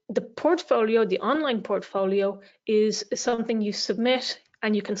 So the portfolio, the online portfolio, is something you submit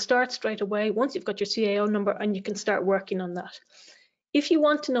and you can start straight away once you've got your CAO number, and you can start working on that. If you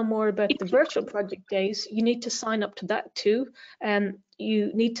want to know more about the virtual project days, you need to sign up to that too.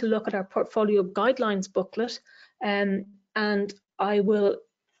 You need to look at our portfolio guidelines booklet, and I will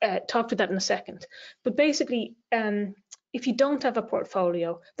talk to that in a second. But basically, if you don't have a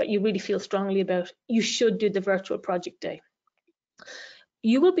portfolio that you really feel strongly about, you should do the virtual project day.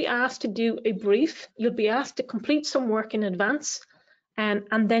 You will be asked to do a brief. You'll be asked to complete some work in advance.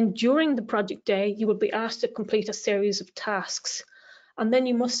 And then during the project day, you will be asked to complete a series of tasks. And then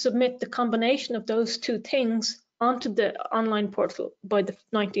you must submit the combination of those two things onto the online portal by the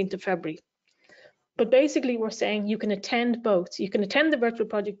 19th of February. But basically, we're saying you can attend both. You can attend the virtual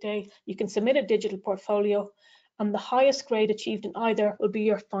project day, you can submit a digital portfolio, and the highest grade achieved in either will be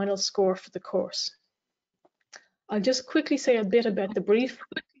your final score for the course. I'll just quickly say a bit about the brief.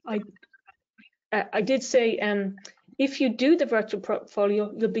 I did say if you do the virtual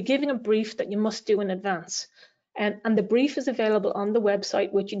portfolio, you'll be given a brief that you must do in advance. And the brief is available on the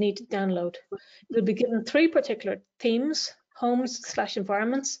website, which you need to download. You'll be given 3 particular themes: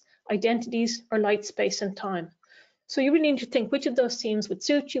 homes/environments, identities, or light, space, and time. So you really need to think which of those themes would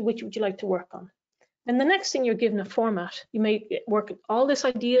suit you, which would you like to work on. And the next thing, you're given a format. You may work all these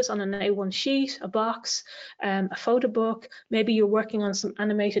ideas on an A1 sheet, a box, a photo book. Maybe you're working on some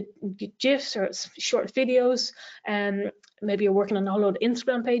animated GIFs or short videos, and maybe you're working on a whole load of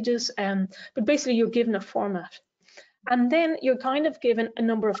Instagram pages. But basically, you're given a format. And then you're kind of given a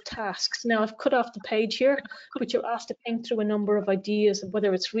number of tasks. Now, I've cut off the page here, but you're asked to think through a number of ideas,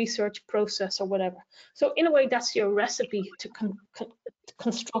 whether it's research, process, or whatever. So in a way, that's your recipe to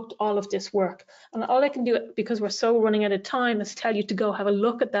construct all of this work. And all I can do, because we're so running out of time, is tell you to go have a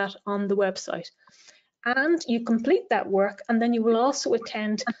look at that on the website. And you complete that work, and then you will also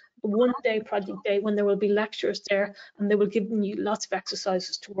attend a one-day project day when there will be lectures there, and they will give you lots of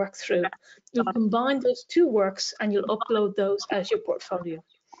exercises to work through. You'll combine those 2 works and you'll upload those as your portfolio.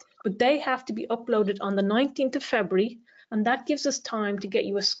 But they have to be uploaded on the 19th of February, and that gives us time to get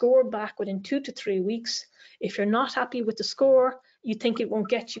you a score back within 2 to 3 weeks. If you're not happy with the score, you think it won't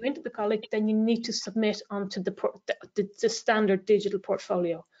get you into the college, then you need to submit onto the standard digital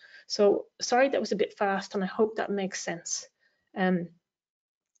portfolio. So sorry, that was a bit fast, and I hope that makes sense.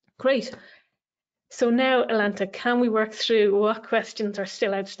 Great. So now, Alanta, can we work through what questions are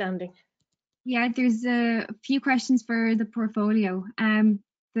still outstanding? Yeah, there's a few questions for the portfolio.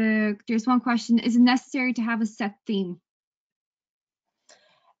 There's one question: is it necessary to have a set theme?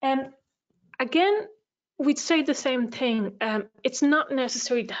 Again, we'd say the same thing. It's not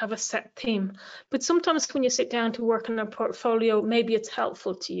necessary to have a set theme, but sometimes when you sit down to work on a portfolio, maybe it's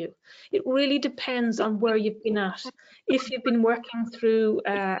helpful to you. It really depends on where you've been at. If you've been working through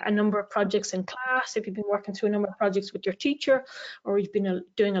a number of projects in class, if you've been working through a number of projects with your teacher, or you've been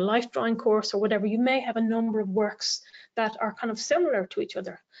doing a life drawing course or whatever, you may have a number of works that are kind of similar to each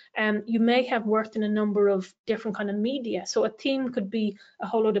other. You may have worked in a number of different kind of media. So a theme could be a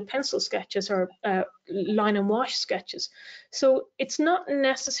whole load of pencil sketches or line and wash sketches. So it's not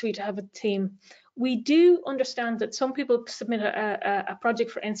necessary to have a theme. We do understand that some people submit a project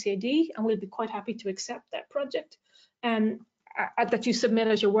for NCAD, and we'll be quite happy to accept that project that you submit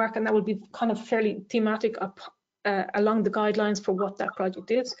as your work, and that will be kind of fairly thematic along the guidelines for what that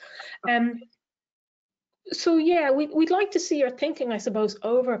project is. So yeah, we'd like to see your thinking, I suppose,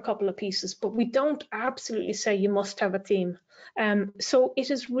 over a couple of pieces, but we don't absolutely say you must have a theme. So it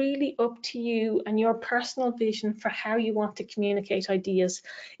is really up to you and your personal vision for how you want to communicate ideas.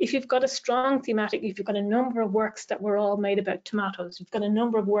 If you've got a strong thematic, if you've got a number of works that were all made about tomatoes, you've got a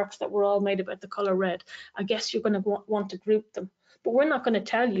number of works that were all made about the colour red, I guess you're going to want to group them. But we're not going to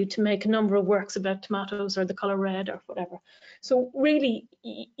tell you to make a number of works about tomatoes or the colour red or whatever. So really,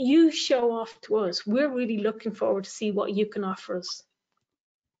 you show off to us. We're really looking forward to see what you can offer us.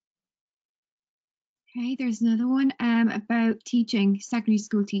 Okay, there's another one about teaching, secondary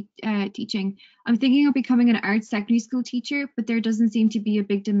school teaching. I'm thinking of becoming an arts secondary school teacher, but there doesn't seem to be a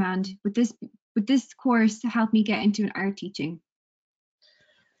big demand. Would this course help me get into an art teaching?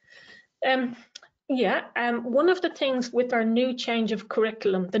 One of the things with our new change of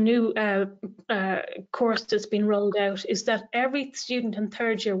curriculum, the new course that's been rolled out, is that every student in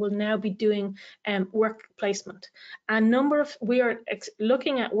 3rd year will now be doing work placement. We are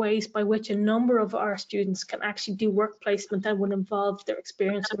looking at ways by which a number of our students can actually do work placement that would involve their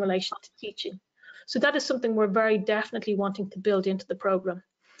experience in relation to teaching. So that is something we're very definitely wanting to build into the programme.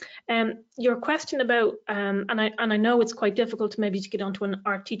 Your question about, and I know it's quite difficult to maybe to get onto an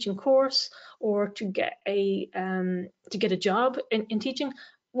art teaching course or to get a job in teaching.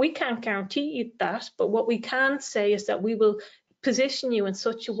 We can't guarantee you that, but what we can say is that we will position you in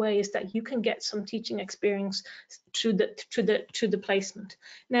such a way is that you can get some teaching experience through the placement.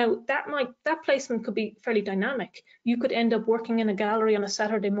 Now that placement could be fairly dynamic. You could end up working in a gallery on a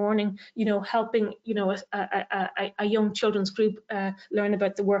Saturday morning, helping a young children's group learn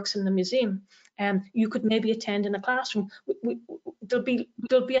about the works in the museum. You could maybe attend in a classroom. There'll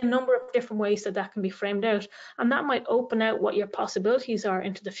be a number of different ways that can be framed out, and that might open out what your possibilities are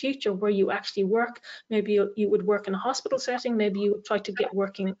into the future, where you actually work. Maybe you would work in a hospital setting. Maybe you would try to get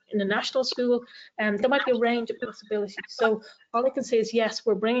working in a national school. There might be a range of possibilities. So all I can say is yes,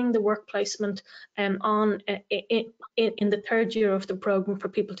 we're bringing the work placement on in the 3rd year of the program for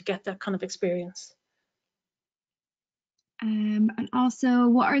people to get that kind of experience. And also,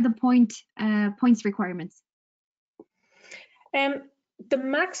 what are the points requirements? The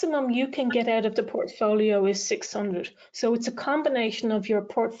maximum you can get out of the portfolio is 600. So it's a combination of your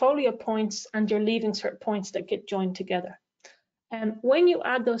portfolio points and your Leaving Cert points that get joined together. When you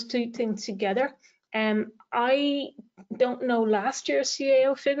add those two things together, I don't know last year's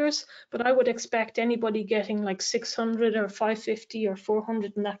CAO figures, but I would expect anybody getting like 600 or 550 or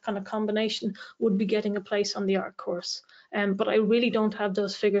 400 in that kind of combination would be getting a place on the art course. But I really don't have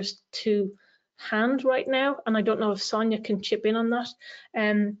those figures to hand right now, and I don't know if Sonia can chip in on that.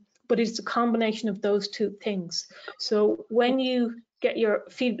 But it's a combination of those two things. So when you get your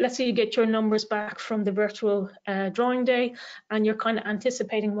feed, let's say you get your numbers back from the virtual drawing day, and you're kind of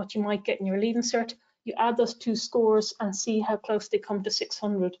anticipating what you might get in your Leaving Cert, you add those two scores and see how close they come to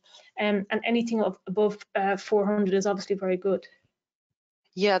 600. And anything above 400 is obviously very good.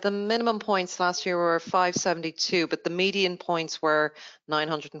 Yeah, the minimum points last year were 572, but the median points were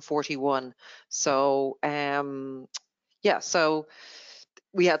 941. So yeah, so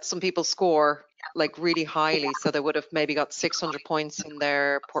we had some people score like really highly, so they would have maybe got 600 points in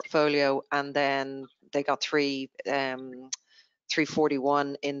their portfolio, and then they got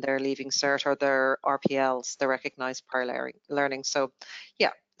 341 in their Leaving Cert or their RPLs, the Recognised Prior Learning. So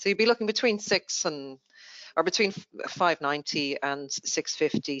yeah, so you'd be looking between between 590 and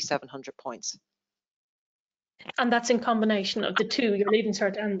 650, 700 points. And that's in combination of the two, your Leaving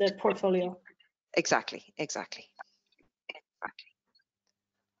Cert and the portfolio. Exactly.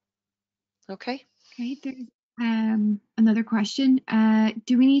 Okay. Okay, there's another question.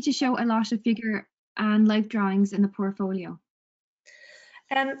 Do we need to show a lot of figure and life drawings in the portfolio?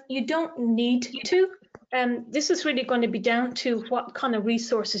 You don't need to. This is really going to be down to what kind of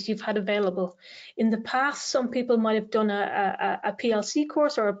resources you've had available. In the past, some people might have done a PLC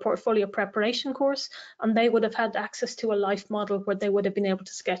course or a portfolio preparation course, and they would have had access to a life model where they would have been able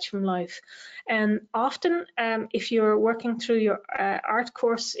to sketch from life. Often, if you're working through your art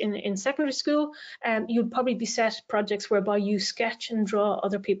course in secondary school, you'd probably be set projects whereby you sketch and draw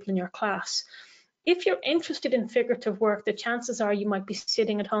other people in your class. If you're interested in figurative work, the chances are you might be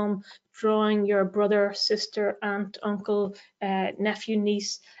sitting at home drawing your brother, sister, aunt, uncle, nephew,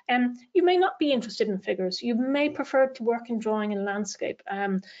 niece. You may not be interested in figures. You may prefer to work in drawing and landscape.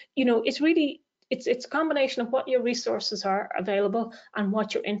 You know, it's a combination of what your resources are available and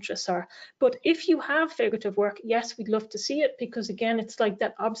what your interests are. But if you have figurative work, yes, we'd love to see it, because again, it's like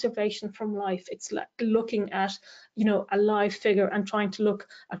that observation from life. It's like looking at, you know, a live figure and trying to look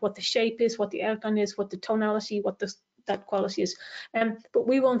at what the shape is, what the outline is, what the tonality, what that quality is. But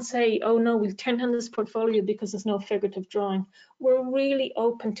we won't say, oh no, we'll turn down this portfolio because there's no figurative drawing. We're really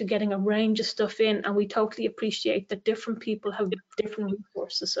open to getting a range of stuff in, and we totally appreciate that different people have different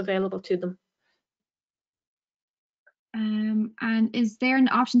resources available to them. And is there an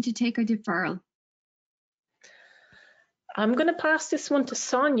option to take a deferral? I'm going to pass this one to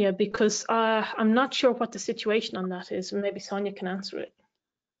Sonia, because I'm not sure what the situation on that is. Maybe Sonia can answer it.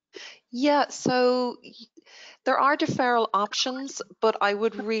 Yeah, so there are deferral options, but I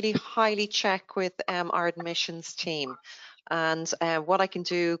would really highly check with our admissions team. And what I can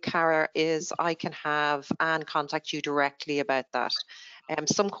do, Cara, is I can have Anne contact you directly about that.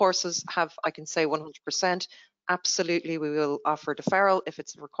 Some courses have, I can say 100%, absolutely we will offer deferral if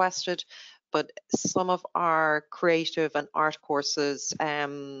it's requested, but some of our creative and art courses,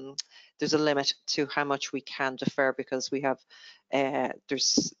 there's a limit to how much we can defer, because we have,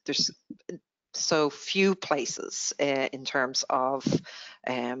 there's so few places in terms of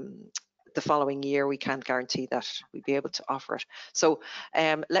the following year. We can't guarantee that we'd be able to offer it. So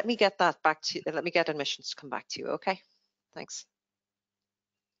let me get that back to you. Let me get admissions to come back to you. Okay, thanks.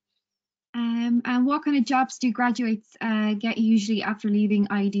 And what kind of jobs do graduates get usually after leaving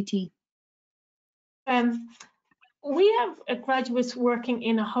IEDT? We have graduates working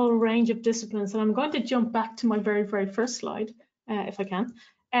in a whole range of disciplines, and I'm going to jump back to my very, very first slide, if I can.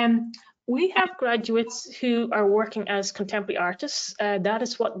 We have graduates who are working as contemporary artists. That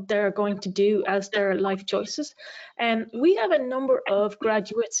is what they're going to do as their life choices. And we have a number of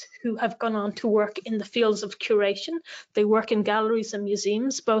graduates who have gone on to work in the fields of curation. They work in galleries and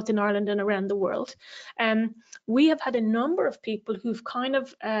museums, both in Ireland and around the world. We have had a number of people who've kind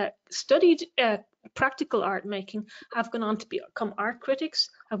of studied practical art making, have gone on to become art critics,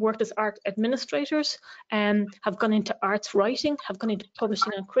 have worked as art administrators, and have gone into arts writing, have gone into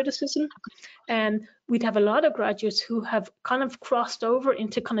publishing and criticism. And we'd have a lot of graduates who have kind of crossed over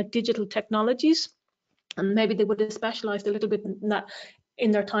into kind of digital technologies, and maybe they would have specialized a little bit in that.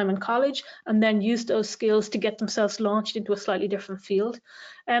 in their time in college and then use those skills to get themselves launched into a slightly different field.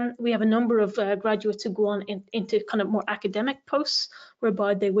 We have a number of graduates who go on into kind of more academic posts,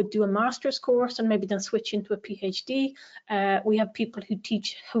 whereby they would do a master's course and maybe then switch into a PhD. We have people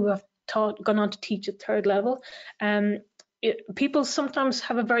who have gone on to teach at third level. People sometimes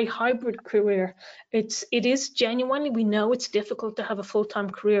have a very hybrid career. It is genuinely, we know it's difficult to have a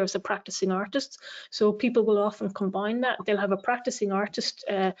full-time career as a practicing artist. So people will often combine that. They'll have a practicing artist,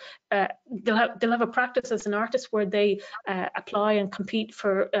 they'll have a practice as an artist where they apply and compete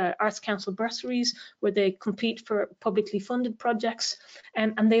for Arts Council bursaries, where they compete for publicly funded projects.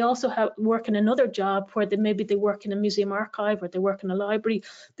 And they also work in another job where maybe they work in a museum archive, or they work in a library.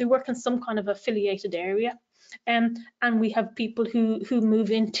 They work in some kind of affiliated area. And we have people who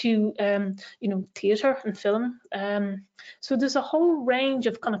move into theatre and film. So there's a whole range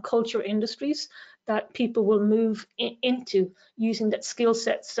of kind of culture industries that people will move into using that skill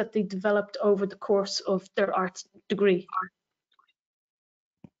sets that they developed over the course of their arts degree.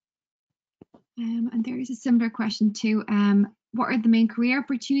 And there is a similar question too. What are the main career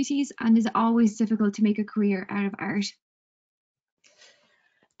opportunities, and is it always difficult to make a career out of art?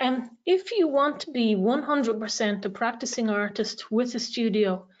 If you want to be 100% a practicing artist with a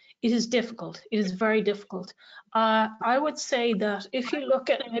studio, it is difficult. It is very difficult. I would say that if you look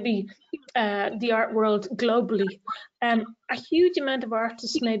at maybe the art world globally, a huge amount of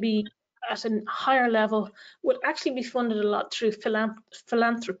artists maybe at a higher level would actually be funded a lot through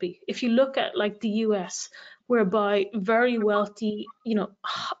philanthropy. If you look at like the US, whereby very wealthy,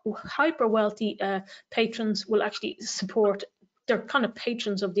 hyper wealthy patrons will actually support. They're kind of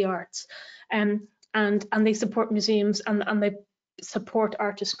patrons of the arts, and they support museums and they support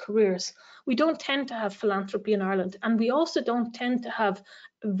artists' careers. We don't tend to have philanthropy in Ireland, and we also don't tend to have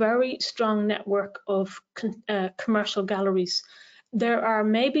a very strong network of commercial galleries. There are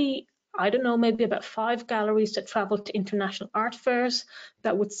maybe, I don't know, maybe about 5 galleries that travel to international art fairs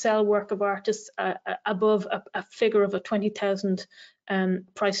that would sell work of artists above a figure of a 20,000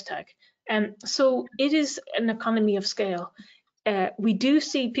 price tag. So it is an economy of scale. We do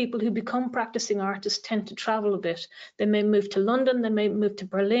see people who become practicing artists tend to travel a bit. They may move to London, they may move to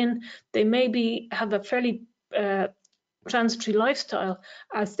Berlin, they maybe have a fairly transitory lifestyle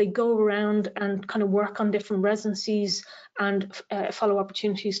as they go around and kind of work on different residencies and follow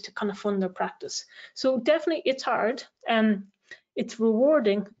opportunities to kind of fund their practice. So definitely it's hard. It's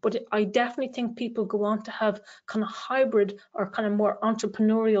rewarding, but I definitely think people go on to have kind of hybrid or kind of more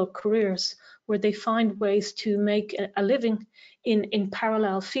entrepreneurial careers where they find ways to make a living in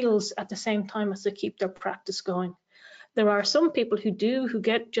parallel fields at the same time as they keep their practice going. There are some people who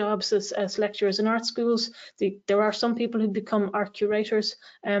get jobs as lecturers in art schools. There are some people who become art curators,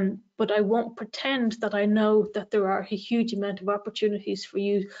 but I won't pretend that I know that there are a huge amount of opportunities for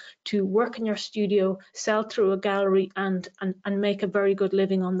you to work in your studio, sell through a gallery and make a very good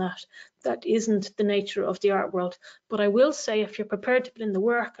living on that. That isn't the nature of the art world. But I will say, if you're prepared to put in the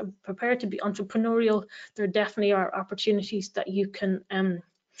work and prepared to be entrepreneurial, there definitely are opportunities that you can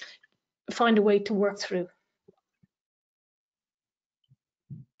find a way to work through.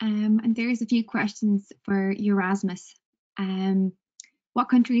 And there's a few questions for Erasmus. What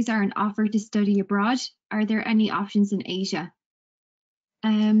countries are on offer to study abroad? Are there any options in Asia?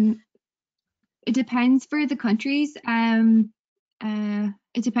 It depends for the countries.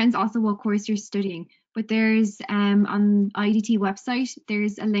 It depends also what course you're studying. But there's on IDT website,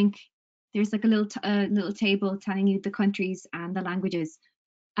 there's a link. There's like a little table telling you the countries and the languages.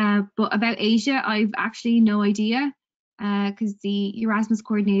 But about Asia, I've actually no idea. Because the Erasmus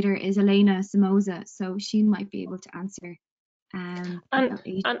coordinator is Elena Somoza, so she might be able to answer. And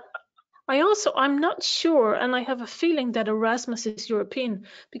I'm not sure, and I have a feeling that Erasmus is European,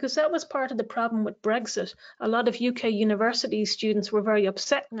 because that was part of the problem with Brexit. A lot of UK university students were very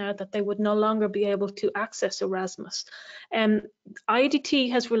upset now that they would no longer be able to access Erasmus.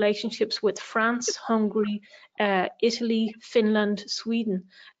 IDT has relationships with France, Hungary, Italy, Finland, Sweden.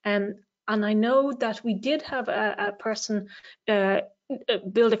 And I know that we did have a person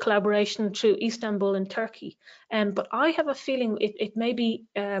build a collaboration through Istanbul in Turkey. But I have a feeling it may be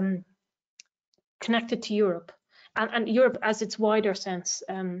connected to Europe and Europe as its wider sense.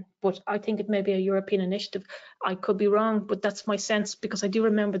 But I think it may be a European initiative. I could be wrong, but that's my sense, because I do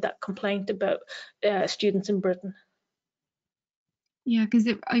remember that complaint about students in Britain. Yeah, because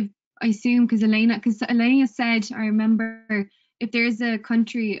I assume because Elena said, I remember, if there's a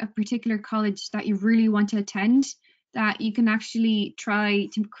country, a particular college that you really want to attend, that you can actually try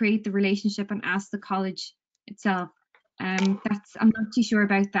to create the relationship and ask the college itself. I'm not too sure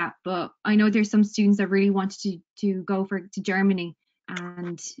about that, but I know there's some students that really wanted to go to Germany,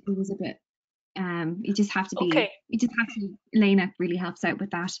 and it was a bit. You just have to be. Okay. You just have to. Elena really helps out with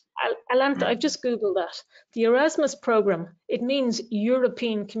that. Alanta, I've just Googled that. The Erasmus programme, it means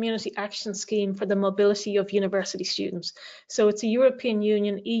European Community Action Scheme for the Mobility of University Students. So it's a European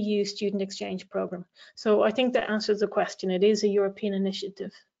Union EU student exchange programme. So I think that answers the question. It is a European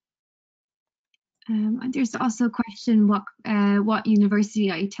initiative. And there's also a question what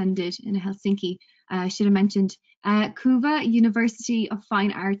university I attended in Helsinki. I should have mentioned KUVA, University of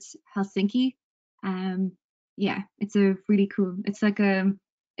Fine Arts, Helsinki. Yeah, it's a really cool. It's like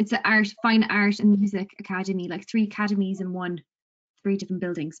it's an fine art and music academy, like 3 academies in one, 3 different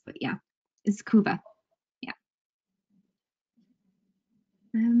buildings. But yeah, it's KUVA. Yeah.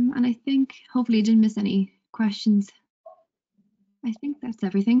 And I think hopefully I didn't miss any questions. I think that's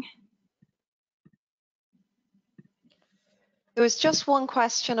everything. There was just one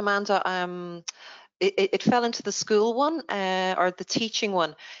question, Amanda. It fell into the school one or the teaching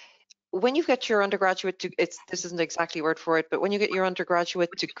one. When you get your undergraduate, this isn't exactly word for it, but when you get your undergraduate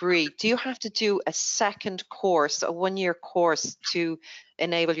degree, do you have to do a second course, a 1-year course to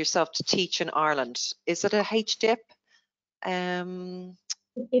enable yourself to teach in Ireland? Is it a HDIP?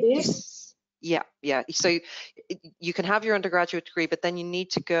 It is. Yeah. So you can have your undergraduate degree, but then you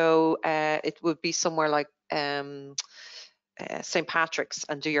need to go, it would be somewhere like St. Patrick's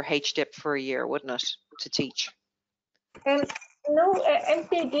and do your HDIP for a year, wouldn't it, to teach? No,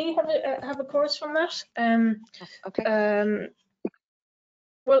 NCAD have a course from that. Okay.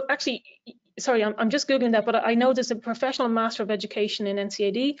 Well, actually, sorry, I'm just Googling that, but I know there's a Professional Master of Education in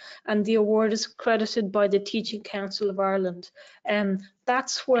NCAD, and the award is accredited by the Teaching Council of Ireland.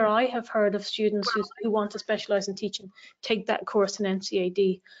 That's where I have heard of students who want to specialise in teaching, take that course in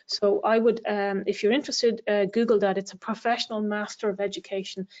NCAD. So I would, if you're interested, Google that. It's a Professional Master of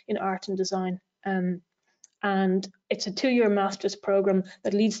Education in Art and Design. And it's a 2-year master's programme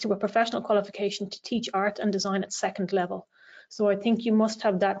that leads to a professional qualification to teach art and design at 2nd level. So I think you must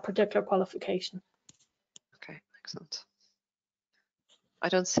have that particular qualification. Okay, excellent. I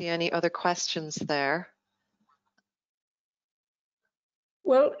don't see any other questions there.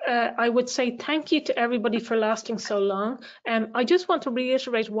 Well, I would say thank you to everybody for lasting so long. I just want to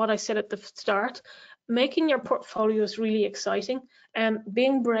reiterate what I said at the start. Making your portfolio is really exciting.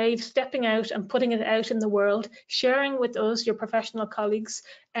 Being brave, stepping out and putting it out in the world, sharing with us, your professional colleagues.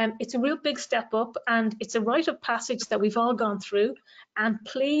 It's a real big step up, and it's a rite of passage that we've all gone through. And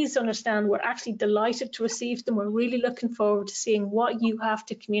please understand, we're actually delighted to receive them. We're really looking forward to seeing what you have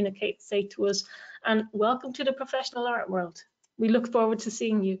to communicate, say to us. And welcome to the professional art world. We look forward to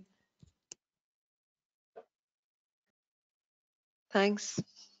seeing you. Thanks.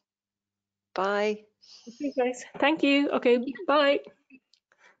 Bye. Okay, guys. Thank you. Okay, bye.